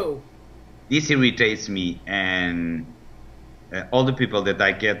to you. This irritates me, and all the people that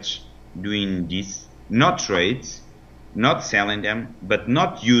I catch doing this, not trades, not selling them, but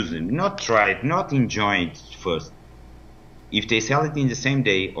not using, not try it, not enjoy it first. If they sell it in the same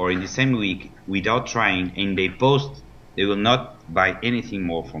day or in the same week without trying and they post, they will not buy anything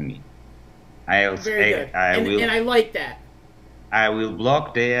more from me. Very good. And I like that. I will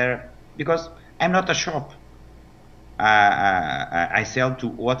block there because I'm not a shop. I sell to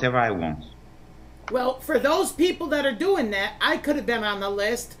whatever I want. Well, for those people that are doing that, I could have been on the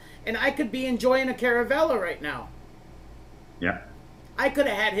list and I could be enjoying a Caravela right now. Yeah. I could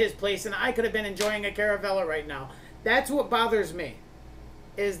have had his place and I could have been enjoying a Caravela right now. That's what bothers me.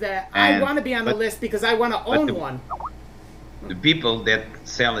 Is that I want to be on the list because I want to own one. The people that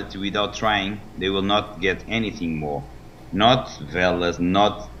sell it without trying, they will not get anything more. Not Velas,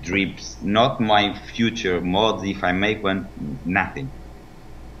 not drips, not my future mods if I make one, nothing.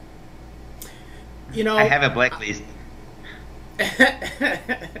 You know, I have a blacklist.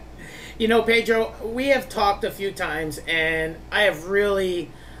 You know, Pedro, we have talked a few times and I have really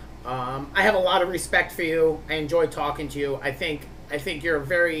I have a lot of respect for you. I enjoy talking to you. I think you're a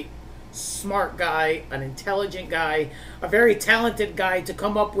very smart guy, an intelligent guy, a very talented guy to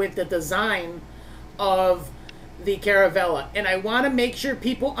come up with the design of the Caravela. And I want to make sure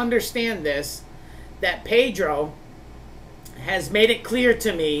people understand this, that Pedro has made it clear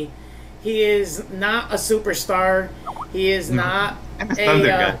to me he is not a superstar. He is not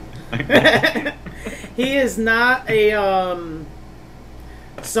he is not a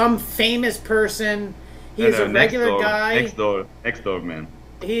some famous person. He is a regular guy. Next door man.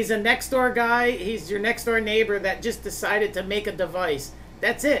 He's a next door guy. He's your next door neighbor that just decided to make a device.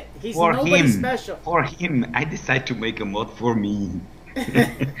 That's it. He's nobody special. For him, I decided to make a mod for me.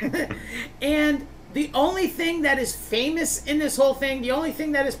 And the only thing that is famous in this whole thing, the only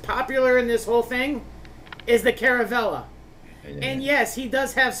thing that is popular in this whole thing, is the Caravela. Yeah. And yes, he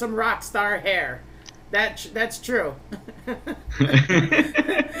does have some rock star hair. That's true.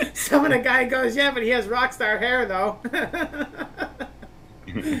 Some of the guy goes, yeah, but he has rock star hair though.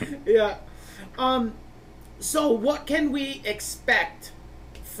 Yeah. So what can we expect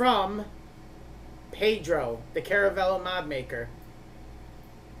from Pedro, the Caravela mod maker?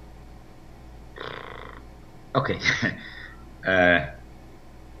 Okay.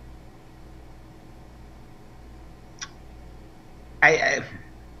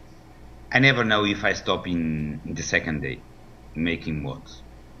 I never know if I stop in the second day making mods.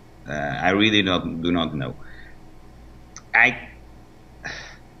 I really do not know.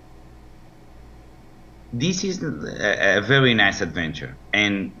 This is a very nice adventure,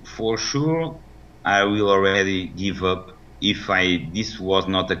 and for sure I will already give up if this was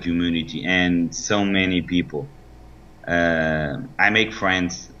not a community and so many people. I make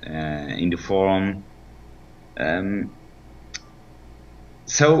friends in the forum,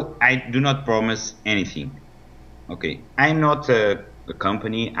 so I do not promise anything. Okay, I'm not a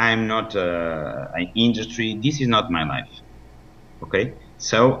company, I'm not an industry, this is not my life. Okay,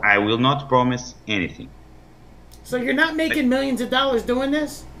 so I will not promise anything. So you're not making millions of dollars doing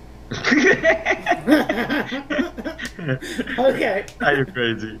this? Okay. Are you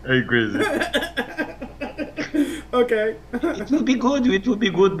crazy? Are you crazy? Okay. It will be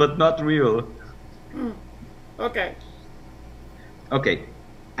good, but not real. Okay. Okay.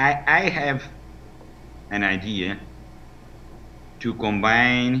 I have an idea to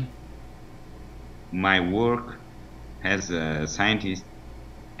combine my work as a scientist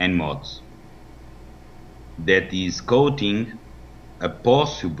and mods. That is coating a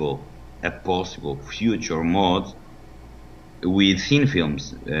possible future mod with thin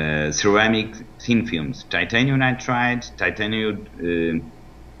films, ceramic thin films, titanium nitride,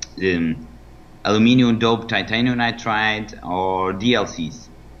 aluminium dope titanium nitride, or DLCs,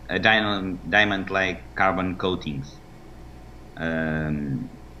 diamond-like carbon coatings.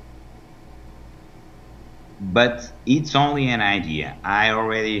 But it's only an idea. I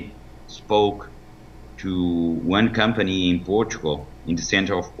already spoke to one company in Portugal, in the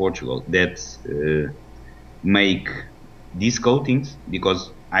center of Portugal, that make these coatings,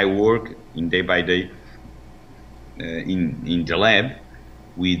 because I work in day by day in the lab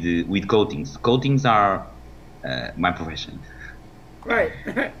with coatings. Coatings are my profession. Right.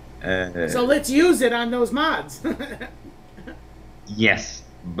 So let's use it on those mods. Yes,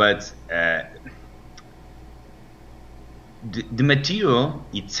 but the material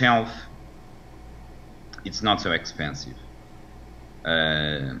itself, it's not so expensive.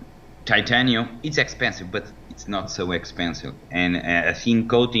 Titanium, it's expensive, but it's not so expensive. And a thin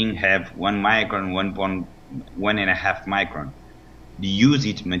coating have 1 micron, 1.5 micron. The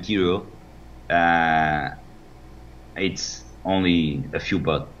used material, it's only a few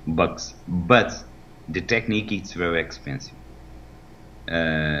bucks, but the technique is very expensive.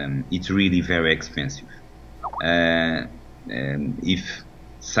 It's really very expensive. If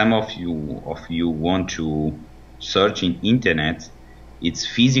some of you want to search in internet, it's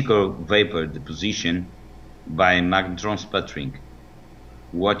physical vapor deposition by magnetron sputtering.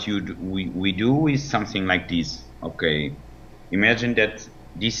 What we do is something like this. Okay, imagine that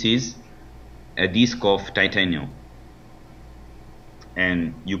this is a disc of titanium,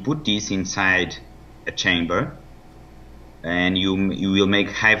 and you put this inside a chamber, and you will make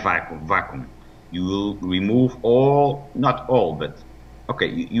high vacuum. You will remove all, not all, but okay,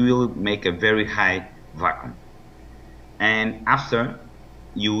 you will make a very high vacuum, and after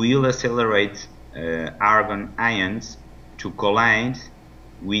you will accelerate argon ions to collide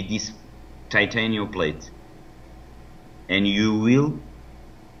with this titanium plate, and you will,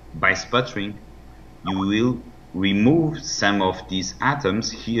 by sputtering, you will remove some of these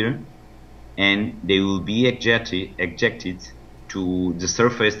atoms here, and they will be ejected to the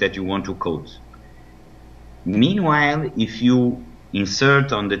surface that you want to coat. Meanwhile, if you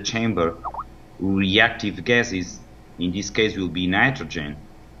insert on the chamber reactive gases, in this case will be nitrogen,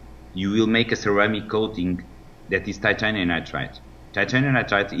 you will make a ceramic coating that is titanium nitride. Titanium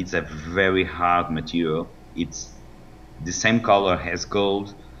nitride is a very hard material. It's the same color as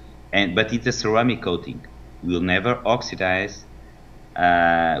gold, but it's a ceramic coating. Will never oxidize,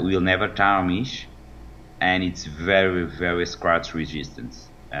 will never tarnish, and it's very, very scratch resistant.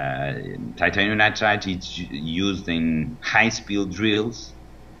 Titanium nitride is used in high-speed drills.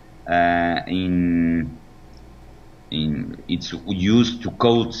 It's used to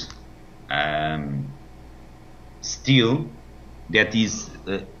coat steel that is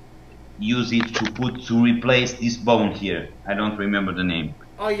use it to replace this bone here. I don't remember the name.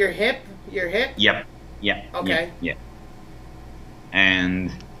 Oh, your hip? Your hip? Yep. Yeah. Okay. Yeah.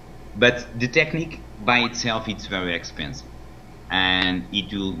 But the technique by itself, it's very expensive, and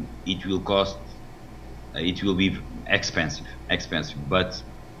it will cost. It will be expensive. But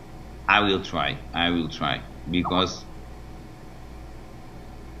I will try because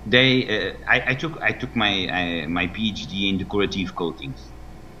I took my PhD in decorative coatings,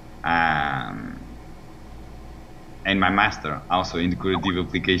 and my master also in decorative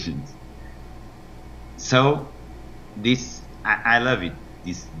applications. So I love it,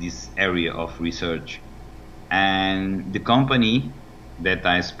 this area of research, and the company that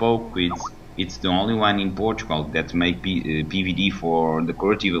I spoke with, it's the only one in Portugal that make PVD for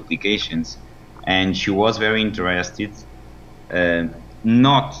decorative applications, and she was very interested,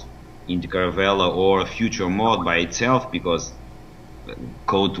 not in the Caravela or a future mod by itself, because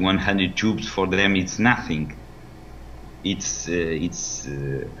coat 100 tubes for them it's nothing. It's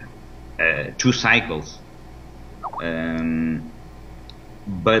 2 cycles,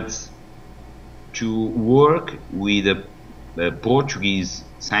 but to work with a Portuguese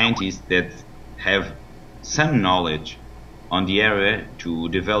scientist that have some knowledge on the area to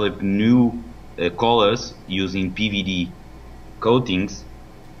develop new colors using PVD coatings,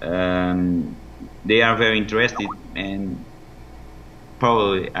 they are very interested, and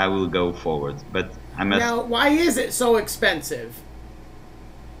probably I will go forward. But I must. Now, why is it so expensive?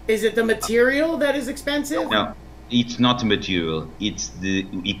 Is it the material that is expensive? No, it's not the material. It's the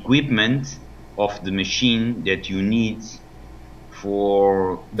equipment of the machine that you need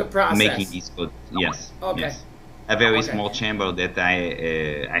for the process. Making these coats. Yes. Okay. Yes. A very small chamber that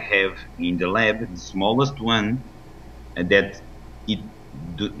I have in the lab, the smallest one, that it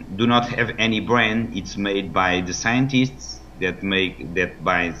do not have any brand. It's made by the scientists that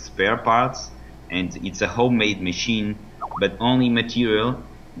buy spare parts, and it's a homemade machine, but only material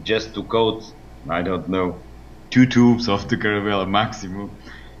just to coat, I don't know, 2 tubes of the Caravela maximum.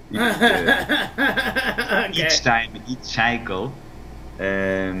 Okay.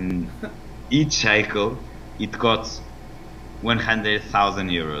 Each cycle it costs 100,000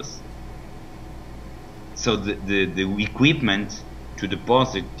 euros. So the equipment to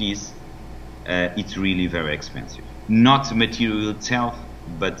deposit this, it's really very expensive. Not the material itself,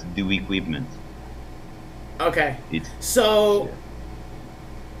 but the equipment. Okay. So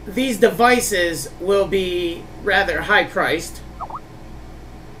these devices will be rather high priced.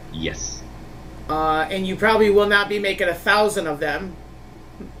 Yes. And you probably will not be making 1,000 of them.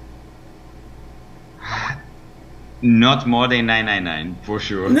 Not more than 999 for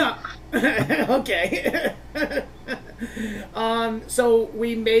sure. No. Okay. So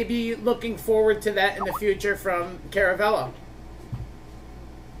we may be looking forward to that in the future from Caravela.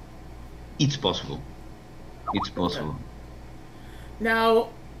 It's possible. It's possible. Now,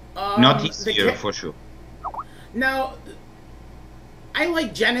 not this year for sure. Now, I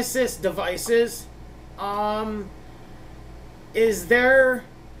like Genesis devices. Is there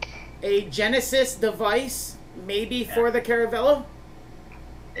a Genesis device maybe for the Caravella?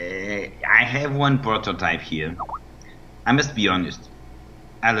 I have one prototype here. I must be honest.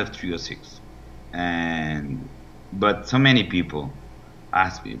 I love 306, but so many people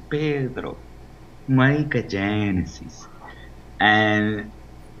ask me, Pedro, make a Genesis, and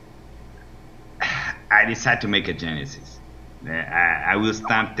I decided to make a Genesis. I will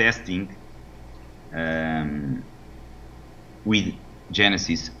start testing with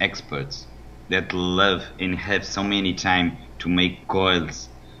Genesis experts that love and have so many time to make coils,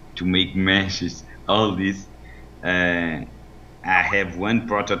 to make meshes, all this. I have one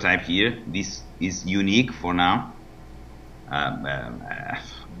prototype here. This is unique for now.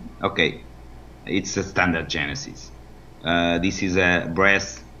 Okay, it's a standard Genesis. This is a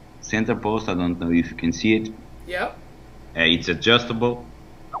brass center post. I don't know if you can see it. Yep. It's adjustable.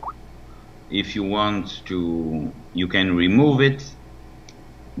 If you want to, you can remove it,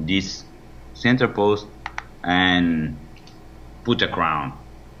 this center post, and put a crown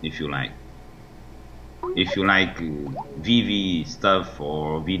if you like. If you like VV stuff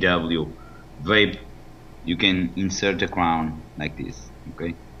or VW vape, you can insert a crown like this,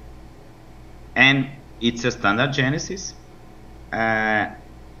 okay? And it's a standard Genesis. I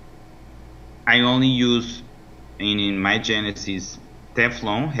only use in my Genesis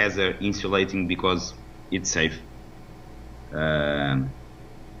Teflon has a insulating because it's safe. The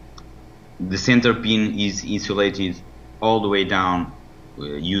center pin is insulated all the way down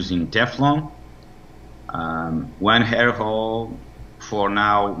using Teflon. One air hole for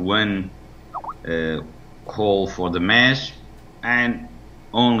now, one hole for the mesh, and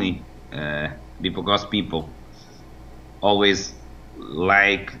only because people always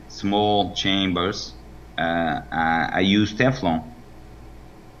like small chambers, I use Teflon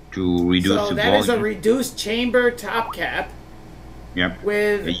to reduce the volume. So that is a reduced chamber top cap. Yep.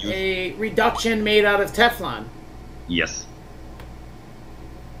 With a reduction made out of Teflon. Yes.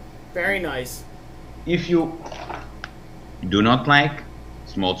 Very nice. If you do not like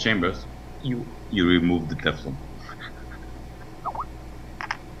small chambers, you remove the Teflon.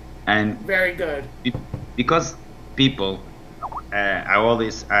 And very good. Because people, I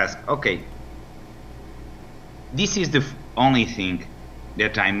always ask, okay, this is the only thing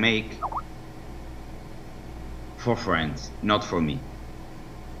that I make for friends, not for me.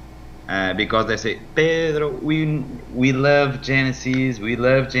 Because they say, Pedro, we love Genesis,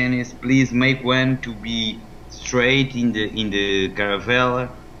 please make one to be straight in the Caravela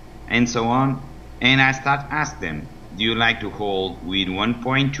and so on. And I start ask them, do you like to hold with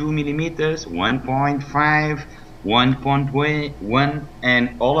 1.2 millimeters, 1.5, 1.1? And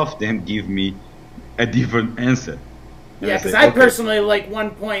all of them give me a different answer. And yeah, because I personally like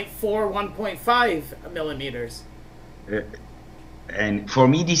 1.4, 1.5 millimeters. And for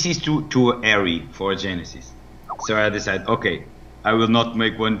me this is too airy for a Genesis, so I decided, okay, I will not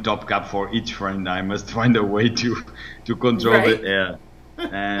make one top cap for each friend. I must find a way to control the air,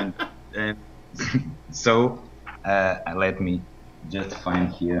 and so let me just find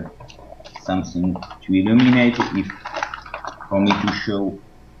here something to illuminate it, if for me to show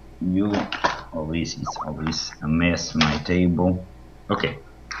you. Always it's always a mess, my table. Okay,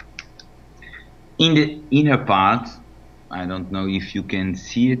 in the inner part, I don't know if you can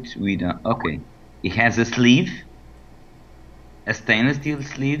see it with okay, it has a sleeve, a stainless steel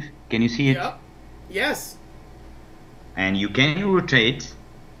sleeve. Can you see it? Yep. Yes. And you can rotate.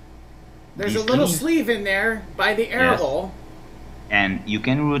 There's a little sleeve in there by the air hole. And you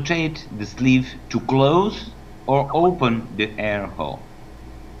can rotate the sleeve to close or open the air hole.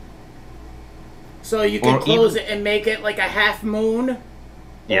 So you can close it and make it like a half moon.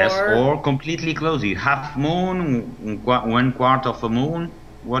 Yes, or completely close it. Half moon, 1/4 of a moon,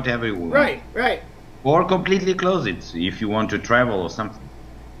 whatever you want. Right, right. Or completely close it if you want to travel or something.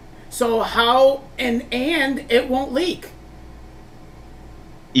 So how, and it won't leak.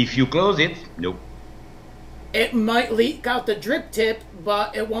 If you close it, nope. It might leak out the drip tip,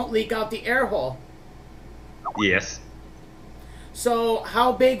 but it won't leak out the air hole. Yes. So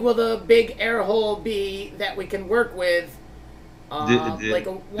how big will the big air hole be that we can work with? Like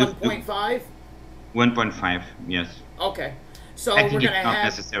a 1.5? 1.5, yes. Okay. So I think we're going to it's not have...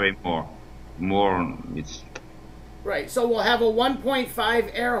 necessary more. More, it's... Right, so we'll have a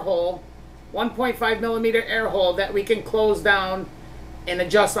 1.5 air hole, 1.5 millimeter air hole that we can close down and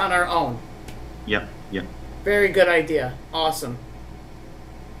adjust on our own. Yep, yep. Very good idea. Awesome.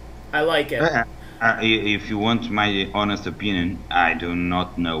 I like it. If you want my honest opinion, I do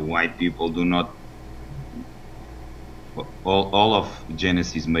not know why people do not all of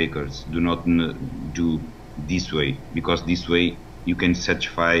Genesis makers do not do this way, because this way you can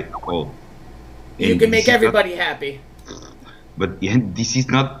satisfy all. You can make everybody happy. But yeah, this is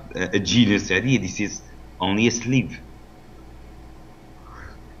not a genius idea. This is only a sleeve.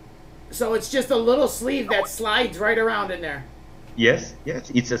 So it's just a little sleeve that slides right around in there. Yes,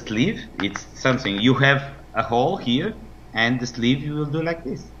 it's a sleeve. It's something. You have a hole here, and the sleeve you will do like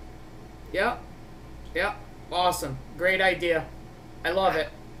this. Yep. Awesome. Great idea. I love it.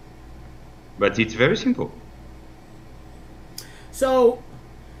 But it's very simple. So,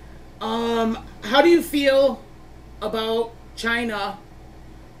 how do you feel about China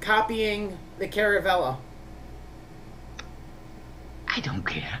copying the Caravela? I don't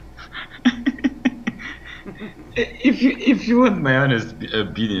care. if you want my honest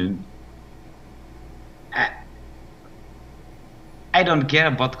opinion, I don't care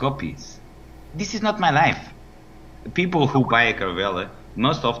about copies. This is not my life. People who buy a Caravela,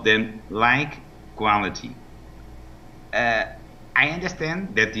 most of them like quality. I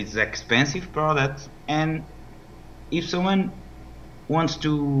understand that it's an expensive product, and if someone wants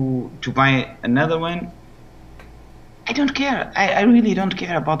to buy another one, I don't care. I really don't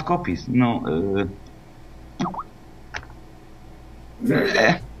care about copies. No.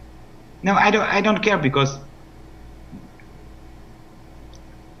 No, I don't care, because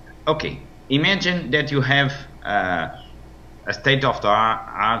okay, imagine that you have a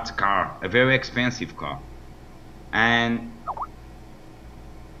state-of-the-art car, a very expensive car, and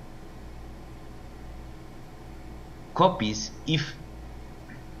copies. If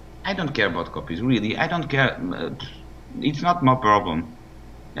I don't care about copies, really, I don't care. It's not my problem.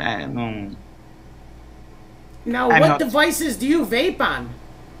 No. Now, what devices do you vape on?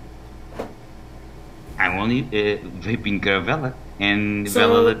 I'm only vaping Caravela and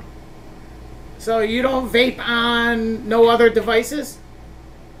Caravela. So you don't vape on no other devices?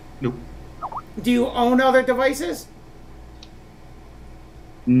 Nope. Do you own other devices?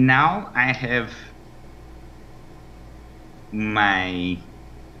 Now I have my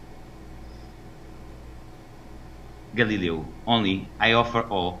Galileo only. I offer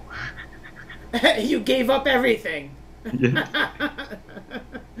all. You gave up everything. Yes.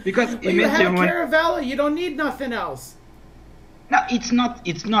 Because but you have Caravela, you don't need nothing else. No, it's not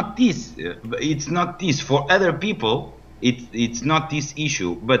this. It's not this. For other people, it's not this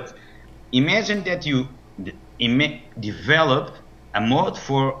issue. But imagine that you develop a mod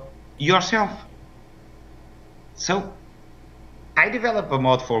for yourself. So I develop a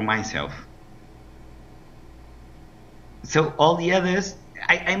mod for myself. So all the others,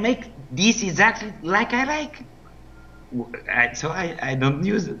 I make this exactly like I like. So I don't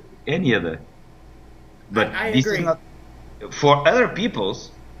use any other. But I this agree. is not for other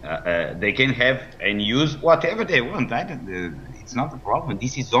people's. They can have and use whatever they want. It's not a problem.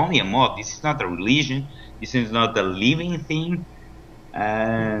 This is only a mod. This is not a religion. This is not a living thing.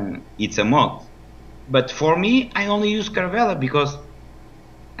 It's a mod. But for me, I only use Caravela because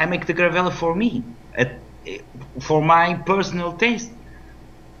I make the Caravela for me, for my personal taste.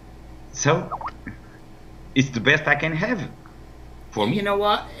 So it's the best I can have for me. You know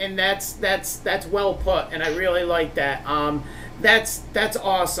what? And that's well put, and I really like that. That's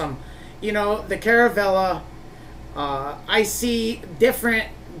awesome. You know, the Caravela, I see different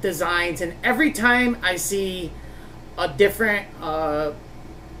designs, and every time I see a different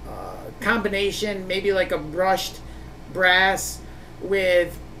combination, maybe like a brushed brass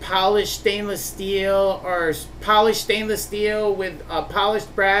with polished stainless steel, or polished stainless steel with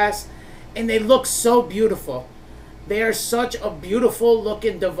polished brass, and they look so beautiful. They are such a beautiful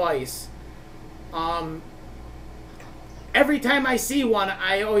looking device. Every time I see one,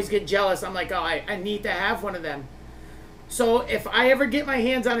 I always get jealous. I'm like, oh, I need to have one of them. So if I ever get my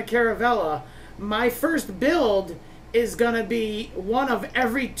hands on a Caravela, my first build is going to be one of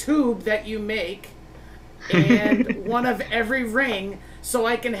every tube that you make and one of every ring, so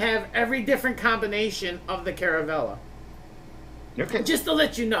I can have every different combination of the Caravela. Okay. Just to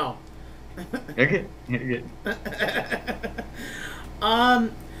let you know. Okay.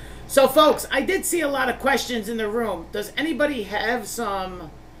 So folks, I did see a lot of questions in the room. Does anybody have some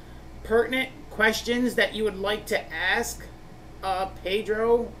pertinent questions that you would like to ask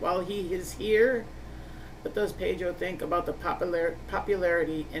Pedro while he is here? What does Pedro think about the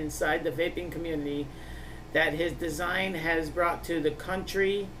popularity inside the vaping community that his design has brought to the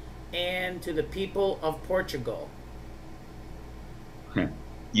country and to the people of Portugal?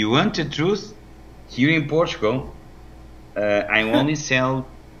 You want the truth? Here in Portugal, I only sell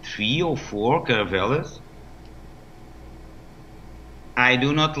 3 or 4 Caravelas. I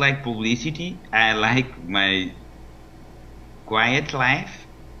do not like publicity. I like my quiet life.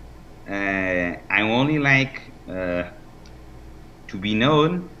 I only like to be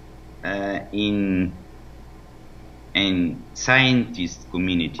known in scientist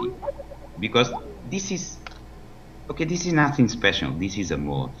community, because this is okay. This is nothing special. This is a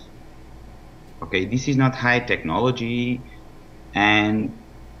mod. Okay, this is not high technology, and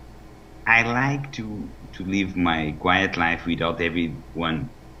I like to live my quiet life without everyone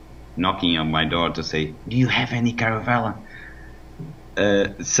knocking on my door to say, "Do you have any Caravela?"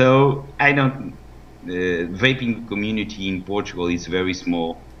 So I don't. The vaping community in Portugal is very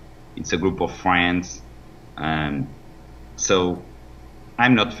small. It's a group of friends, so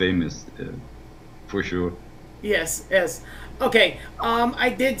I'm not famous for sure. Yes, yes. Okay. I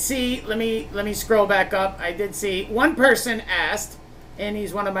did see. Let me scroll back up. I did see one person asked, and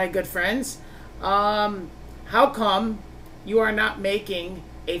he's one of my good friends. How come you are not making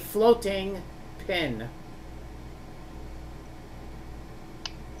a floating pin?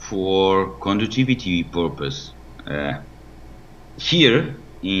 For conductivity purpose, here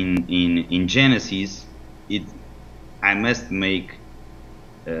in Genesis, I must make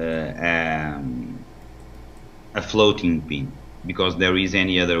a floating pin, because there is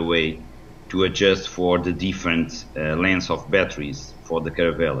any other way to adjust for the different lengths of batteries for the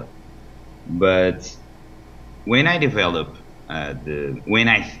Caravela. But when I develop it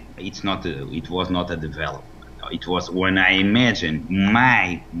was not a development. It was when I imagined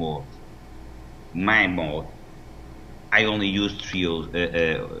my mod. I only used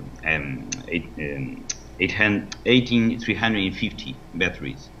 18350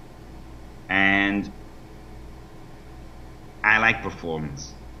 batteries, and I like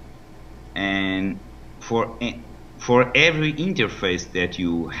performance. And for every interface that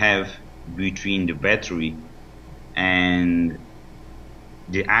you have between the battery and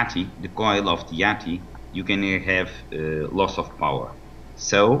the ATI, the coil of the ATI, you can have loss of power.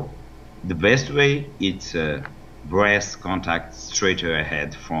 So the best way is brass contact straight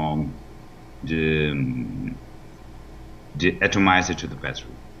ahead from the atomizer to the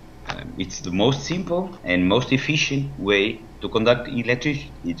battery. It's the most simple and most efficient way to conduct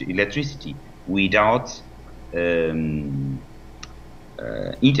electricity without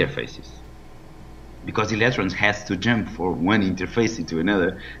interfaces, because electrons has to jump from one interface into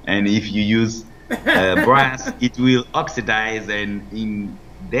another, and if you use brass, it will oxidize, and in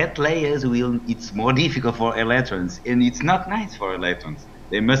that layers it's more difficult for electrons, and it's not nice for electrons.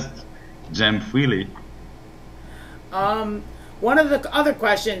 They must jump freely. One of the other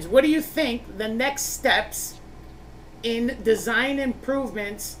questions, what do you think the next steps in design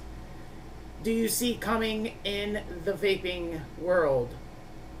improvements do you see coming in the vaping world?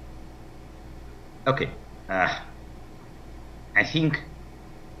 Okay, I think,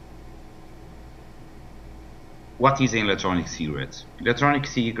 what is an electronic cigarette? Electronic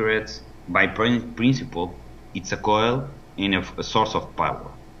cigarettes, by principle, it's a coil and a source of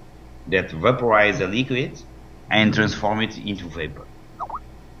power that vaporize a liquid and transform it into vapor.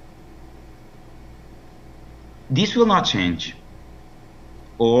 This will not change,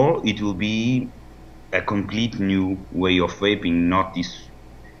 or it will be a complete new way of vaping, not this.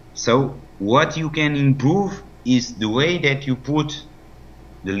 So what you can improve is the way that you put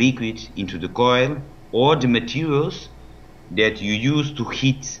the liquid into the coil, or the materials that you use to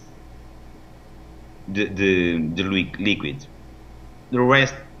heat the liquid. The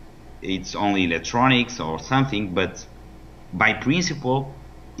rest, it's only electronics or something, but by principle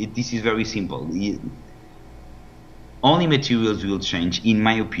this is very simple. Only materials will change, in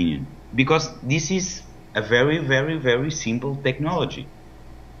my opinion, because this is a very simple technology.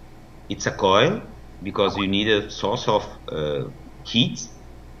 It's a coil, because you need a source of heat,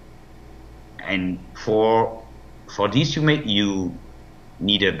 and for this you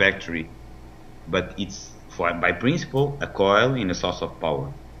need a battery, but it's by principle a coil and a source of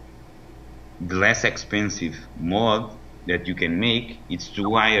power. The less expensive mod that you can make, it's 2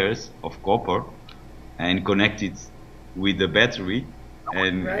 wires of copper and connect it with the battery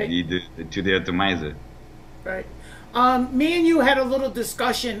and to the atomizer. Right. Me and you had a little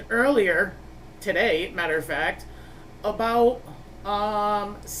discussion earlier today, matter of fact, about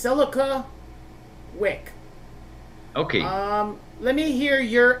silica wick. Okay. Let me hear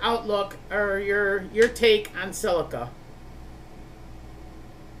your outlook or your take on silica.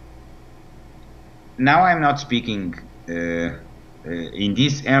 Now I'm not speaking in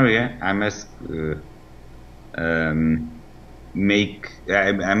this area. I must I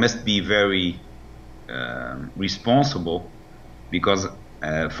must be very responsible, because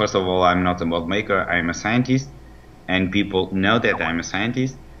first of all, I'm not a mod maker. I'm a scientist, and people know that I'm a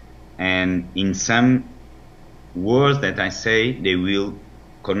scientist. And in some words that I say, they will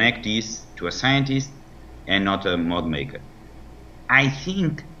connect this to a scientist and not a mod maker. I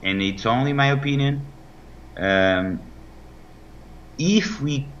think, and it's only my opinion, if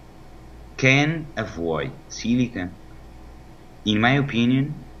we can avoid silica, in my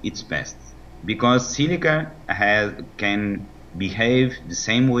opinion, it's best, because silica can behave the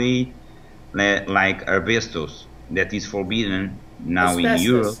same way like asbestos, that is forbidden now in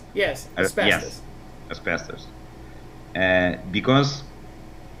Europe. Yes, asbestos. Yes, asbestos. Because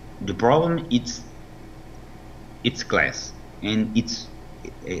the problem it's glass, and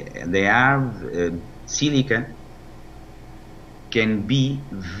silica can be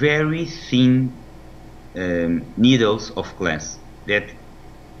very thin needles of glass that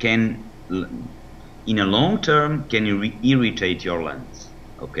can, in a long term, can irritate your lungs.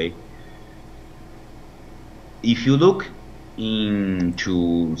 Okay. If you look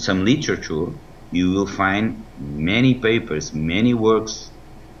into some literature, you will find many papers, many works,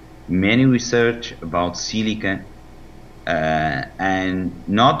 many research about silica, and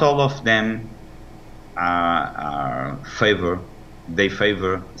not all of them favor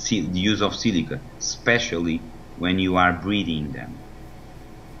the use of silica, especially when you are breathing them.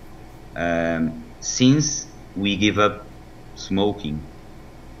 Since we give up smoking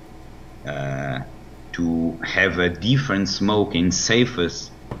to have a different smoke and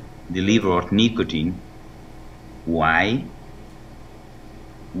safest delivery of nicotine, why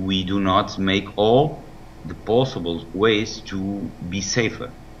we do not make all the possible ways to be safer?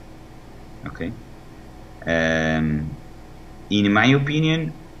 Okay. In my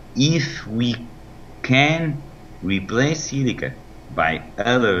opinion, if we can replace silica by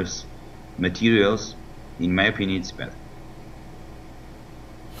other materials, in my opinion, it's better.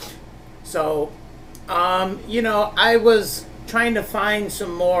 So, you know, I was trying to find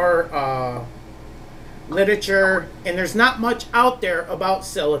some more literature, and there's not much out there about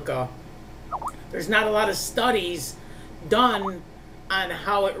silica. There's not a lot of studies done on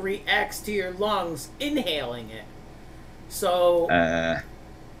how it reacts to your lungs inhaling it. So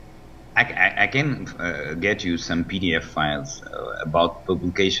I can get you some PDF files about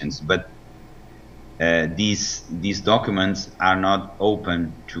publications, but these documents are not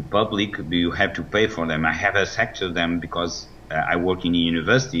open to public. You have to pay for them. I have access to them because I work in a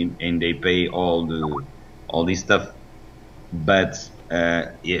university and they pay all this stuff. But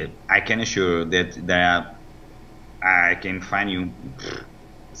yeah, I can assure that I can find you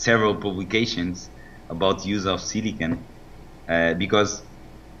several publications about use of silicon, because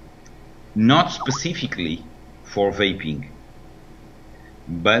not specifically for vaping,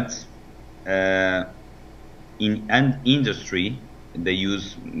 but in an industry they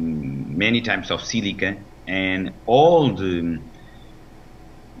use many types of silica, and all the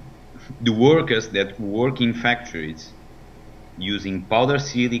workers that work in factories using powder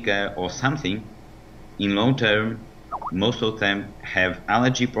silica or something, in long term, most of them have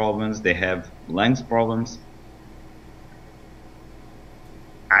allergy problems, they have lungs problems.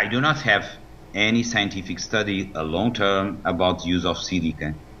 I do not have any scientific study long term about use of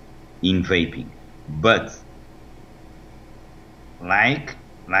silica in vaping, but like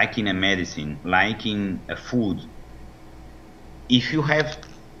in a medicine, like in a food, if you have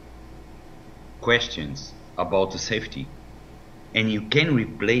questions about the safety and you can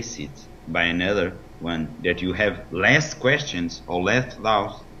replace it by another one that you have less questions or less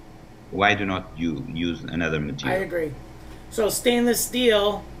doubts, why do not you use another material? I agree. So stainless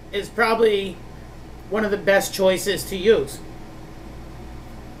steel is probably one of the best choices to use.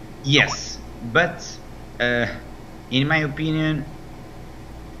 Yes, but in my opinion,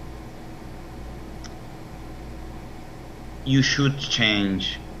 you should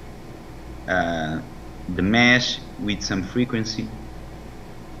change the mesh with some frequency,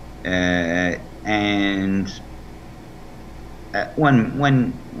 and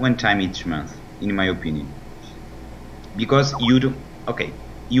one time each month, in my opinion, because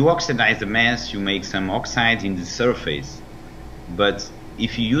you oxidize the mesh, you make some oxide in the surface, but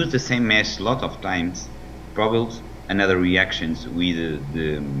if you use the same mesh a lot of times, probably another reactions with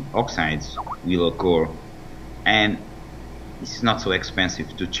the oxides will occur, and it's not so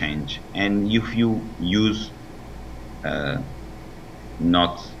expensive to change. And if you use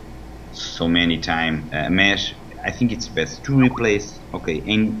not so many time mesh, I think it's best to replace,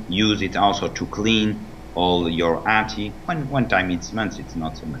 and use it also to clean all your arty. One time each month, it's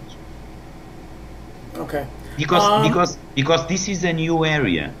not so much. Okay. Because this is a new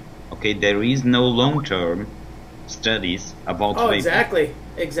area. There is no long-term studies about vaping.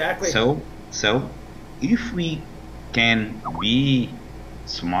 Exactly. So if we can be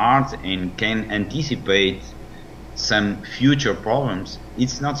smart and can anticipate some future problems,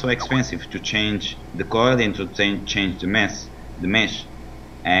 it's not so expensive to change the coil and to change the mesh.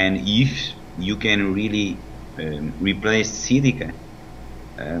 And if you can really replace silica,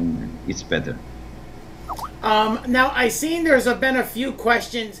 it's better. Now I seen been a few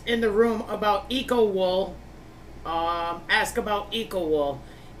questions in the room about Eco Wool. Ask about Eco Wool.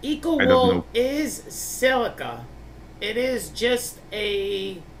 Eco Wool is silica. It is just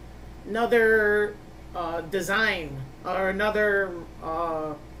another design or another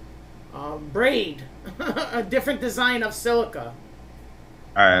braid, a different design of silica.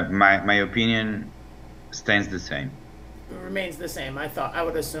 My opinion stands the same. It remains the same. I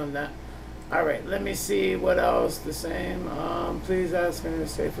would assume that. All right, let me see what else the same. Please ask for the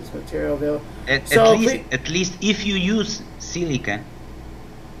safest material available. At least if you use silica,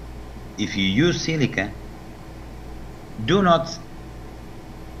 do not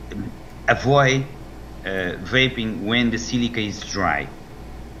avoid vaping when the silica is dry.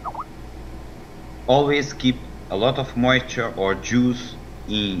 Always keep a lot of moisture or juice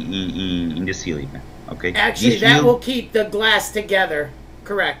in the silica. Okay. Actually, that will keep the glass together.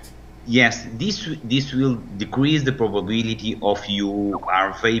 Correct. Yes, this will decrease the probability of you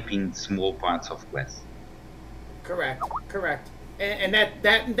are vaping small parts of glass. Correct. And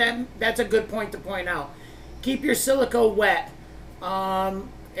that's a good point to point out. Keep your silica wet.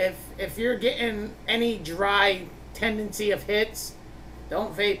 If you're getting any dry tendency of hits,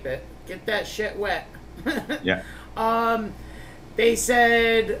 don't vape it. Get that shit wet. Yeah. They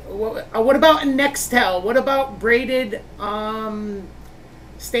said, what about Nextel? What about braided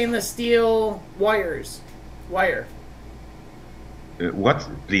stainless steel wire? What?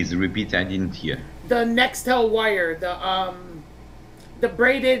 Please repeat. I didn't hear. The Nextel wire, the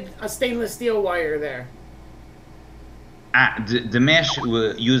braided stainless steel wire there. The mesh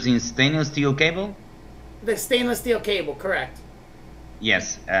using stainless steel cable? The stainless steel cable, correct.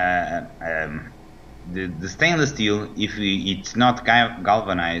 Yes. The stainless steel, if it's not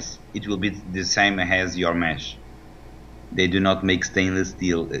galvanized, it will be the same as your mesh. They do not make stainless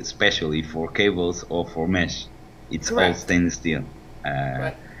steel especially for cables or for mesh. It's all stainless steel.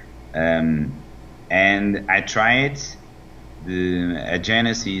 Right. And I tried the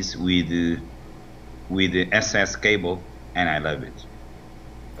Genesis with the SS cable, and I love it.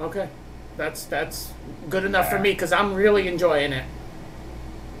 Okay, that's good enough for me because I'm really enjoying it.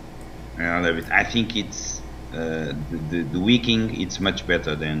 I love it. I think it's the wicking. It's much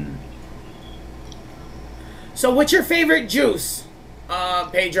better than. So, what's your favorite juice,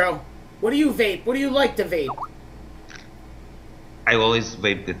 Pedro? What do you vape? What do you like to vape? I always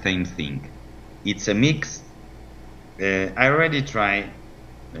vape the same thing. It's a mix. I already tried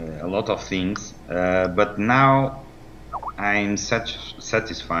a lot of things, but now I'm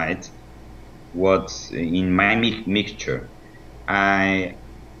satisfied what's in my mixture. I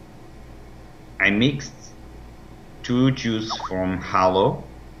mixed 2 juice from Halo,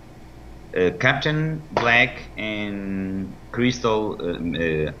 Captain Black and Crystal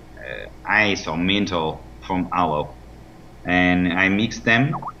Ice or Menthol from Halo, and I mixed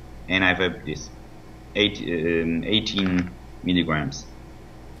them and I vape this 18 milligrams.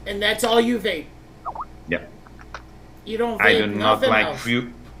 And that's all you vape? Yep. You don't vape I do not like else?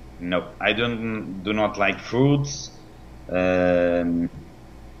 fruit. No, I do not like fruits.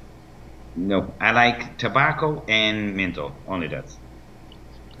 No, I like tobacco and menthol. Only that.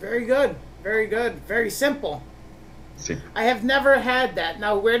 Very good. Very good. Very simple. See. I have never had that.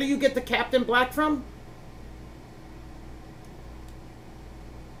 Now, where do you get the Captain Black from?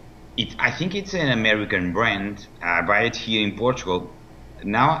 I think it's an American brand. I buy it here in Portugal.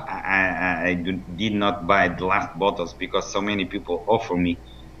 Now I did not buy the last bottles because so many people offer me.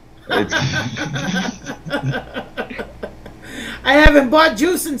 I haven't bought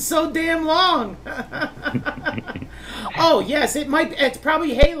juice in so damn long. Oh yes, it's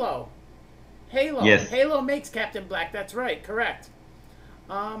probably Halo. Yes. Halo makes Captain Black. That's right. Correct.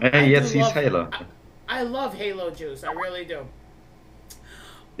 Yes, it's Halo. I love Halo juice. I really do.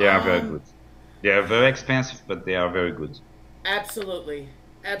 They are very good. They are very expensive, but they are very good. Absolutely.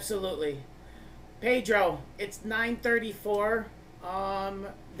 Pedro, it's 9:34.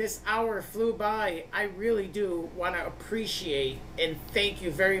 This hour flew by. I really do want to appreciate and thank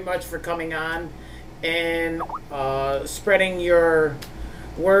you very much for coming on and spreading your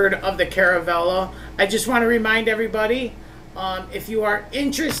word of the Caravela. I just want to remind everybody, if you are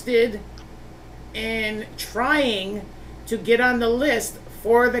interested in trying to get on the list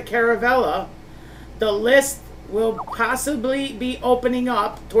for the Caravela, the list will possibly be opening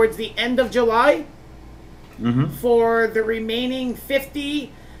up towards the end of July for the remaining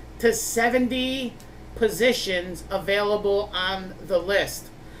 50 to 70 positions available on the list.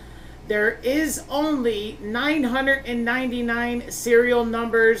 There is only 999 serial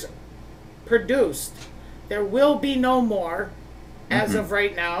numbers produced. There will be no more as of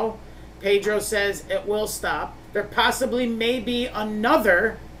right now. Pedro says it will stop. There possibly may be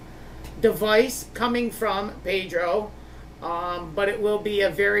another device coming from Pedro, but it will be a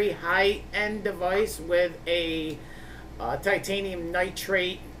very high-end device with a titanium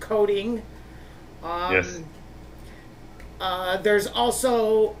nitrate coating. Yes. There's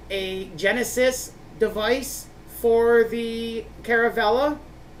also a Genesis device for the Caravela.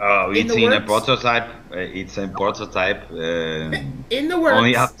 It's in a prototype. It's a prototype. In the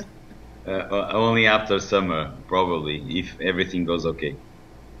works. Only after summer, probably, if everything goes okay.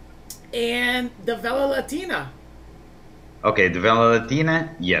 And the Vela Latina. Okay, the Vela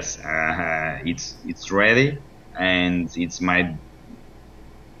Latina, yes, it's ready, and it's my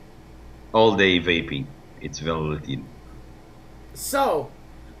all-day vaping. It's Vela Latina. So,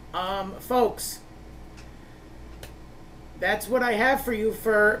 folks, that's what I have for you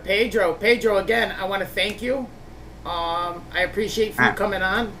for Pedro. Pedro, again, I want to thank you. I appreciate you coming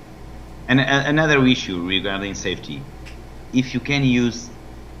on. And another issue regarding safety. If you can use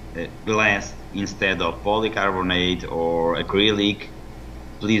glass instead of polycarbonate or acrylic,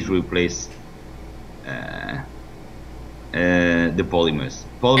 please replace the polymers.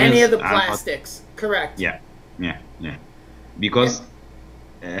 Any of the plastics, correct. Yeah. Because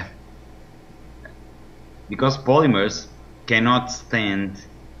polymers cannot stand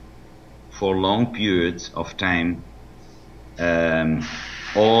for long periods of time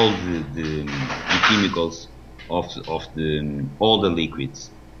all the chemicals of all the liquids.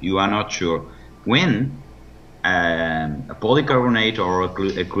 You are not sure when a polycarbonate or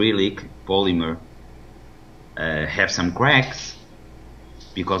acrylic polymer have some cracks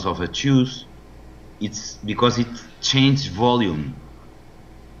because of a juice. It's because it changed volume.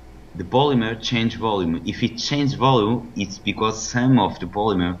 The polymer changed volume. If it changed volume, it's because some of the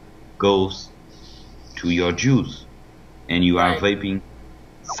polymer goes to your juice, and you are vaping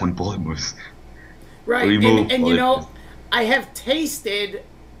some polymers. Right, and you know, I have tasted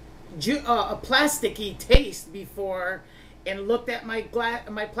a plasticky taste before, and looked at my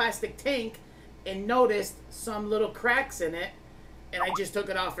plastic tank and noticed some little cracks in it, and I just took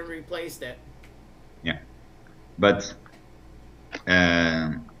it off and replaced it. Yeah, but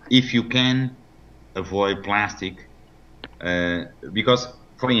if you can avoid plastic, because,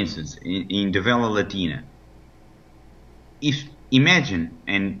 for instance, in the Vela Latina, imagine,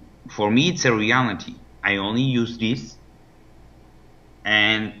 and for me it's a reality, I only use this,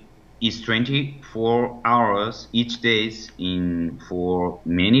 and it's 24 hours each day for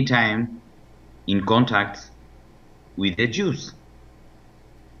many time in contact with the juice.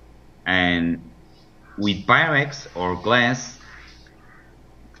 And with Pyrex or glass,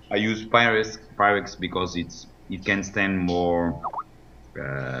 I use Pyrex because it can stand more.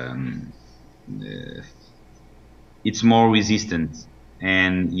 It's more resistant,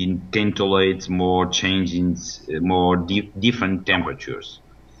 and it can tolerate more changes, more different temperatures.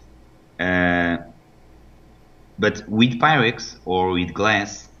 But with Pyrex or with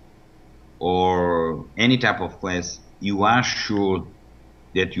glass or any type of glass, you are sure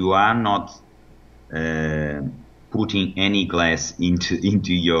that you are not putting any glass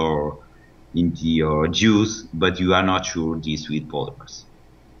into your juice, but you are not sure this with polymers.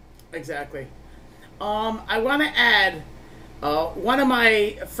 Exactly. I want to add, one of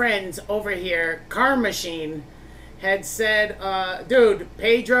my friends over here, Car Machine, had said, dude,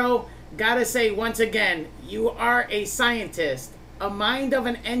 Pedro, gotta say once again, you are a scientist, a mind of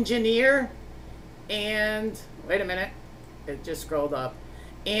an engineer, and, wait a minute, it just scrolled up,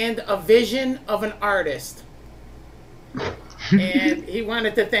 and a vision of an artist. And he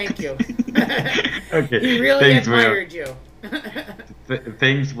wanted to thank you. Okay. He really admired you.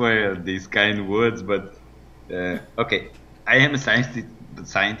 Thanks for these kind words, but okay, I am a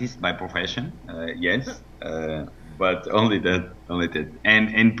scientist by profession, yes, but only that,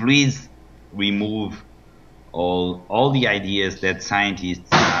 and please remove all the ideas that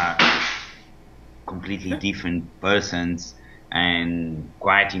scientists are completely different persons and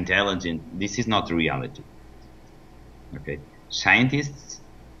quite intelligent. This is not the reality. Okay, scientists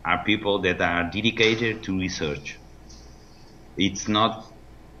are people that are dedicated to research. It's not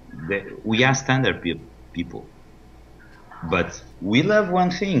that we are standard people, but we love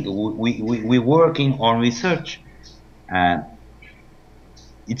one thing. We working on research.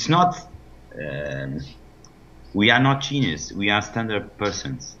 It's not. We are not genius. We are standard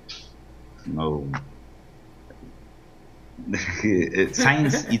persons. No.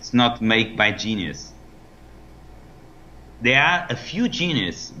 Science, it's not made by genius. there are a few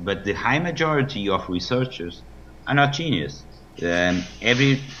geniuses, but the high majority of researchers are not genius.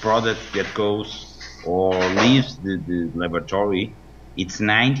 Every product that goes or leaves the laboratory, it's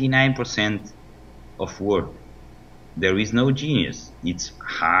 99% of work. There is no genius. It's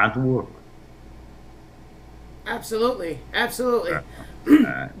hard work. Absolutely, absolutely.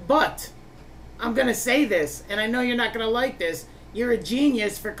 But I'm gonna say this, and I know you're not gonna like this. You're a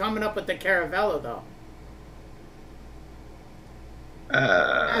genius for coming up with the Caravela, though.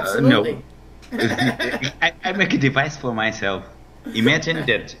 Absolutely. No. I make a device for myself. Imagine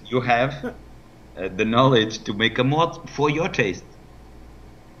that you have the knowledge to make a mod for your taste.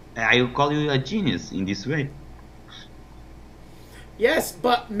 I will call you a genius in this way. Yes,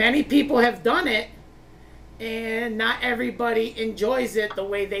 but many people have done it, and not everybody enjoys it the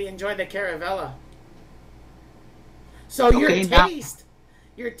way they enjoy the Caravela. So Okay,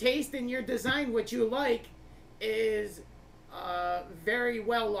 your taste and your design, what you like, is very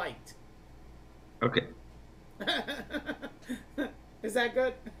well liked. Okay. Is that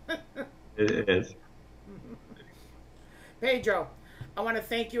good? It is. Pedro, I want to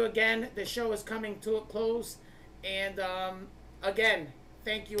thank you again. The show is coming to a close. And again,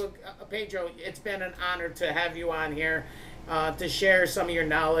 thank you, Pedro. It's been an honor to have you on here to share some of your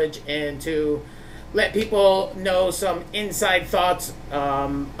knowledge and to let people know some inside thoughts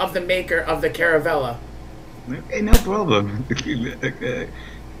of the maker of the Caravela. Okay, no problem.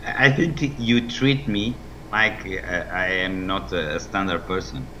 I think you treat me like I am not a standard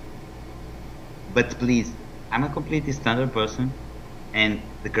person. But please, I'm a completely standard person, and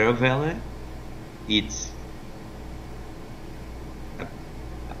the Caravela, it's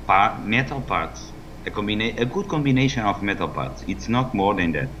metal parts, a good combination of metal parts. It's not more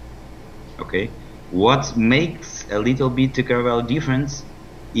than that. Okay, what makes a little bit the Caravela difference?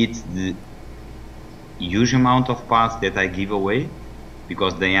 It's the huge amount of parts that I give away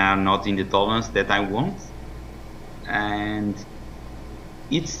because they are not in the tolerance that I want, and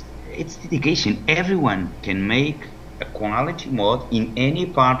it's dedication. Everyone can make a quality mod in any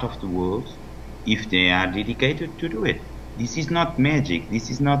part of the world if they are dedicated to do it. This is not magic. This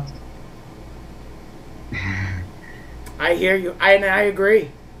is not. I hear you. I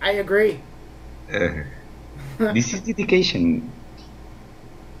agree. I agree. This is dedication.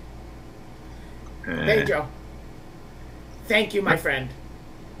 Pedro, thank you, my friend.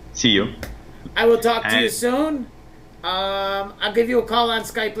 See you. I will talk to you soon. I'll give you a call on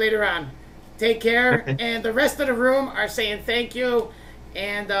Skype later on. Take care. And the rest of the room are saying thank you.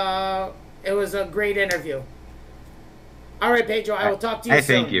 And it was a great interview. All right, Pedro, I will talk to you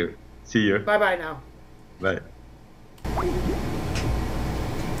soon. Thank you. See you. Bye-bye now. Bye.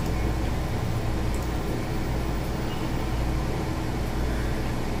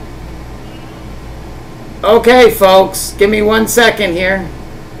 Okay, folks, give me 1 second here.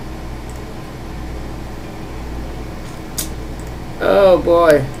 Oh,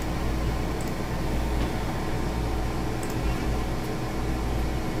 boy.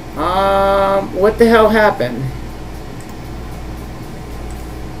 What the hell happened?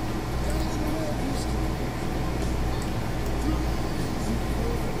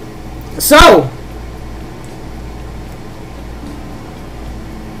 So,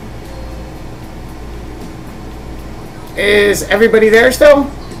 is everybody there still?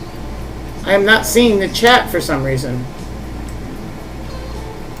 I am not seeing the chat for some reason.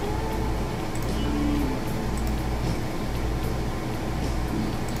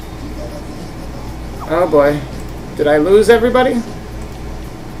 Oh boy. Did I lose everybody?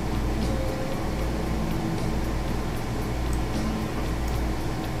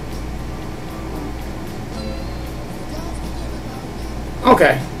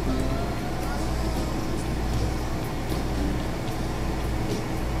 Okay.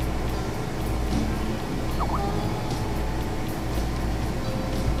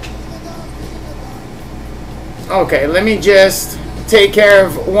 Okay, let me just take care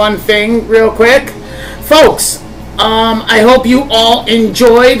of one thing real quick. Folks, I hope you all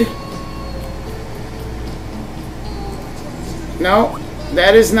enjoyed. No,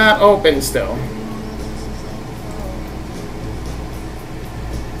 that is not open still.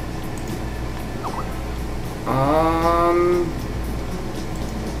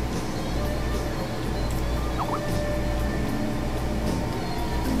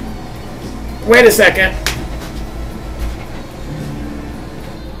 Wait a second.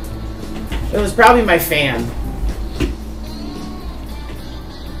 It was probably my fan.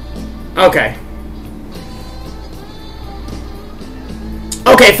 Okay.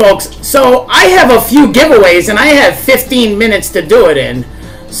 Okay, folks. So, I have a few giveaways, and I have 15 minutes to do it in.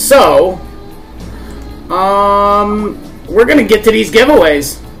 So, we're going to get to these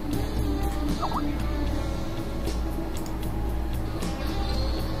giveaways.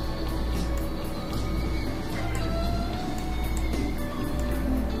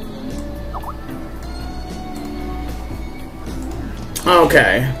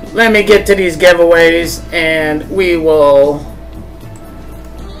 Okay, let me get to these giveaways and we will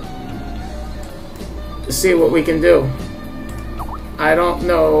see what we can do. I don't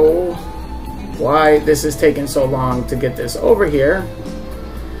know why this is taking so long to get this over here,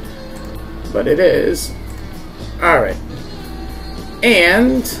 but it is. Alright.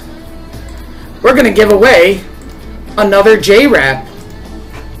 And we're going to give away another J-Wrap.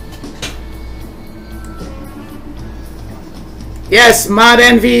 Yes, Mod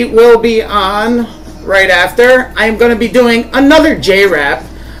Envy will be on right after. I'm going to be doing another J-Wrap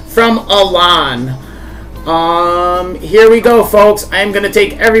from Alon. Here we go, folks. I'm going to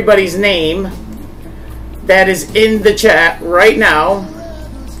take everybody's name that is in the chat right now.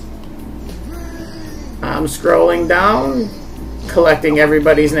 I'm scrolling down, collecting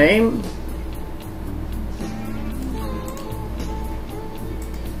everybody's name.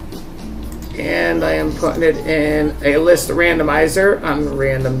 And I am putting it in a list randomizer on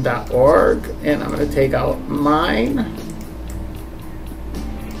random.org. And I'm going to take out mine.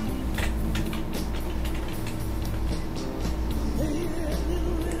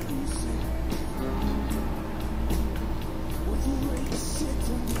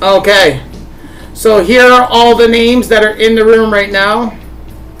 Okay. So here are all the names that are in the room right now.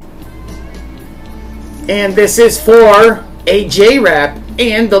 And this is for a J-Wrap.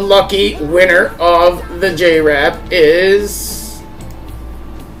 And the lucky winner of the J-Wrap is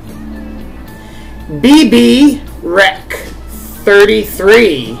BB Rec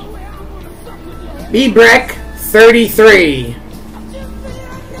 33. BBrec 33.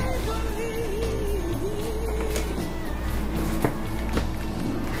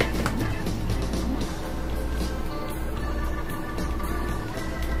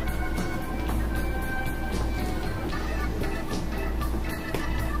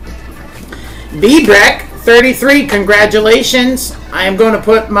 BBrec 33, congratulations. I am going to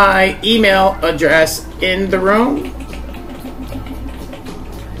put my email address in the room.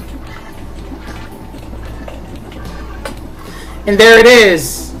 And there it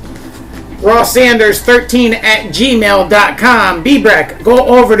is. rawsanders13@gmail.com. BBrec, go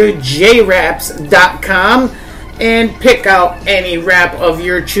over to jwraps.com and pick out any wrap of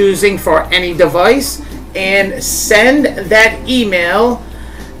your choosing for any device and send that email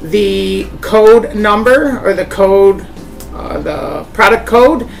the code number or the code, the product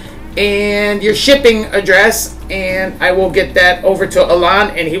code, and your shipping address, and I will get that over to Alon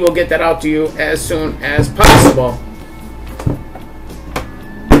and he will get that out to you as soon as possible.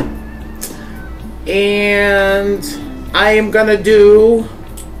 And I am gonna do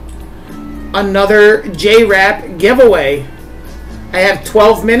another J-Wrap giveaway. I have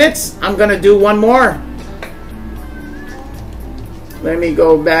 12 minutes. I'm gonna do one more. Let me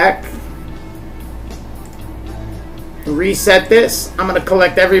go back, reset this. I'm going to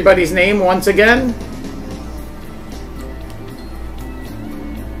collect everybody's name once again.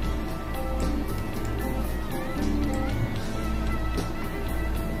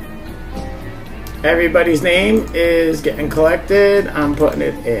 Everybody's name is getting collected. I'm putting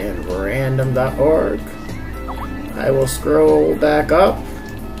it in random.org. I will scroll back up,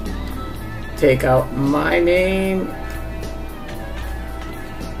 take out my name,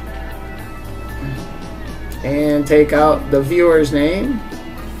 and take out the viewer's name.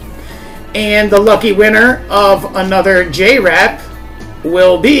 And the lucky winner of another J-Wrap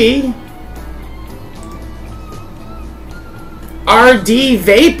will be RD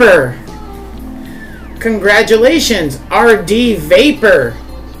Vapor. Congratulations, RD Vapor.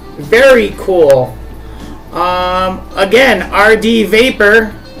 Very cool. Again, RD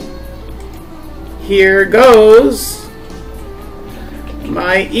Vapor. Here goes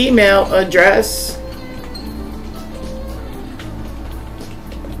my email address.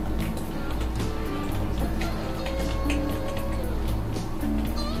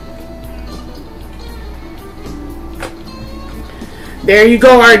 There you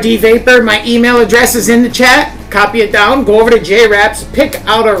go, RD Vapor. My email address is in the chat. Copy it down. Go over to J-Wraps, pick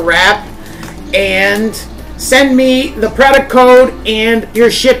out a wrap, and send me the product code and your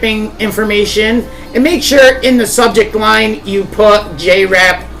shipping information. And make sure in the subject line you put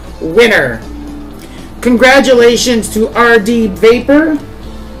J-Wrap winner. Congratulations to RD Vapor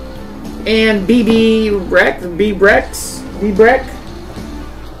and BBrec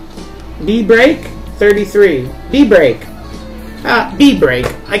 33. BBrec. I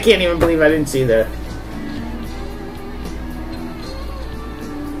can't even believe I didn't see that.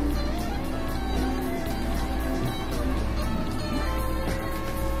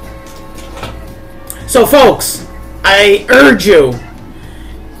 So folks, I urge you,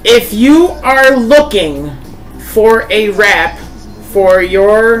 if you are looking for a wrap for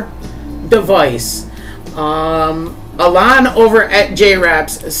your device, Alon over at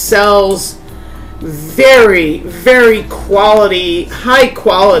J-Wraps sells very, very quality, high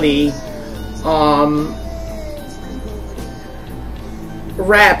quality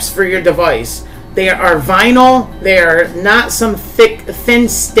wraps for your device. They are vinyl. They are not some thick, thin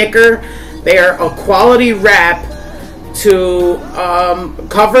sticker. They are a quality wrap to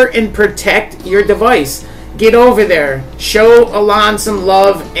cover and protect your device. Get over there, show Alon some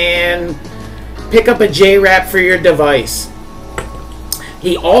love, and pick up a J-Wrap for your device.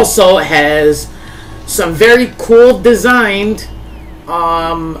 He also has some very cool designed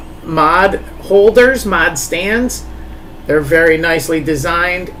mod holders, mod stands. They're very nicely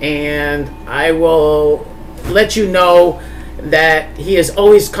designed, and I will let you know that he is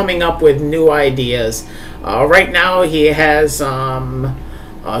always coming up with new ideas. Right now he has Star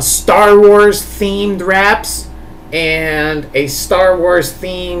Wars themed wraps and a Star Wars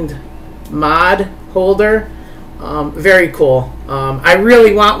themed mod holder. Very cool. I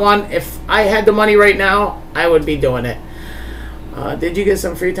really want one. If I had the money right now, I would be doing it. Did you get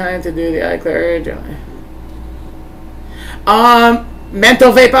some free time to do the iCloud?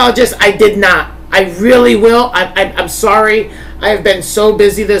 Mental vapologist, I did not. I really will. I'm sorry. I have been so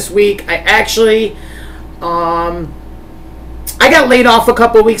busy this week. I actually, I got laid off a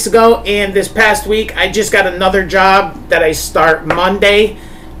couple weeks ago, and this past week I just got another job that I start Monday.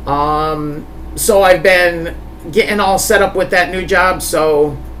 So I've been getting all set up with that new job.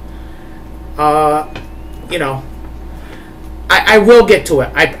 So, you know, I will get to it.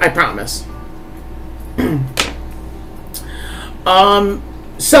 I promise.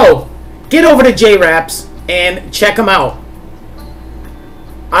 So get over to J-Wraps and check them out.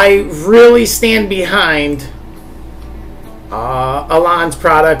 I really stand behind Alon's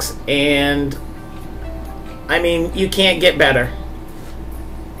products, and I mean, you can't get better.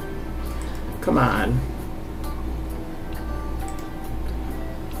 Come on.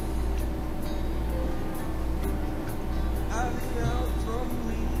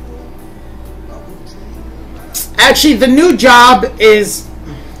 Actually, the new job is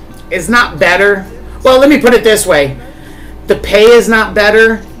not better. Well, let me put it this way. The pay is not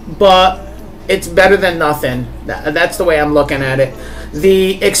better, but it's better than nothing. That's the way I'm looking at it.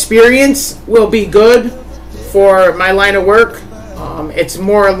 The experience will be good for my line of work. It's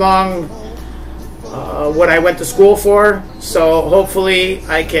more along what I went to school for, so hopefully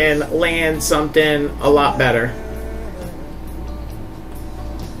I can land something a lot better.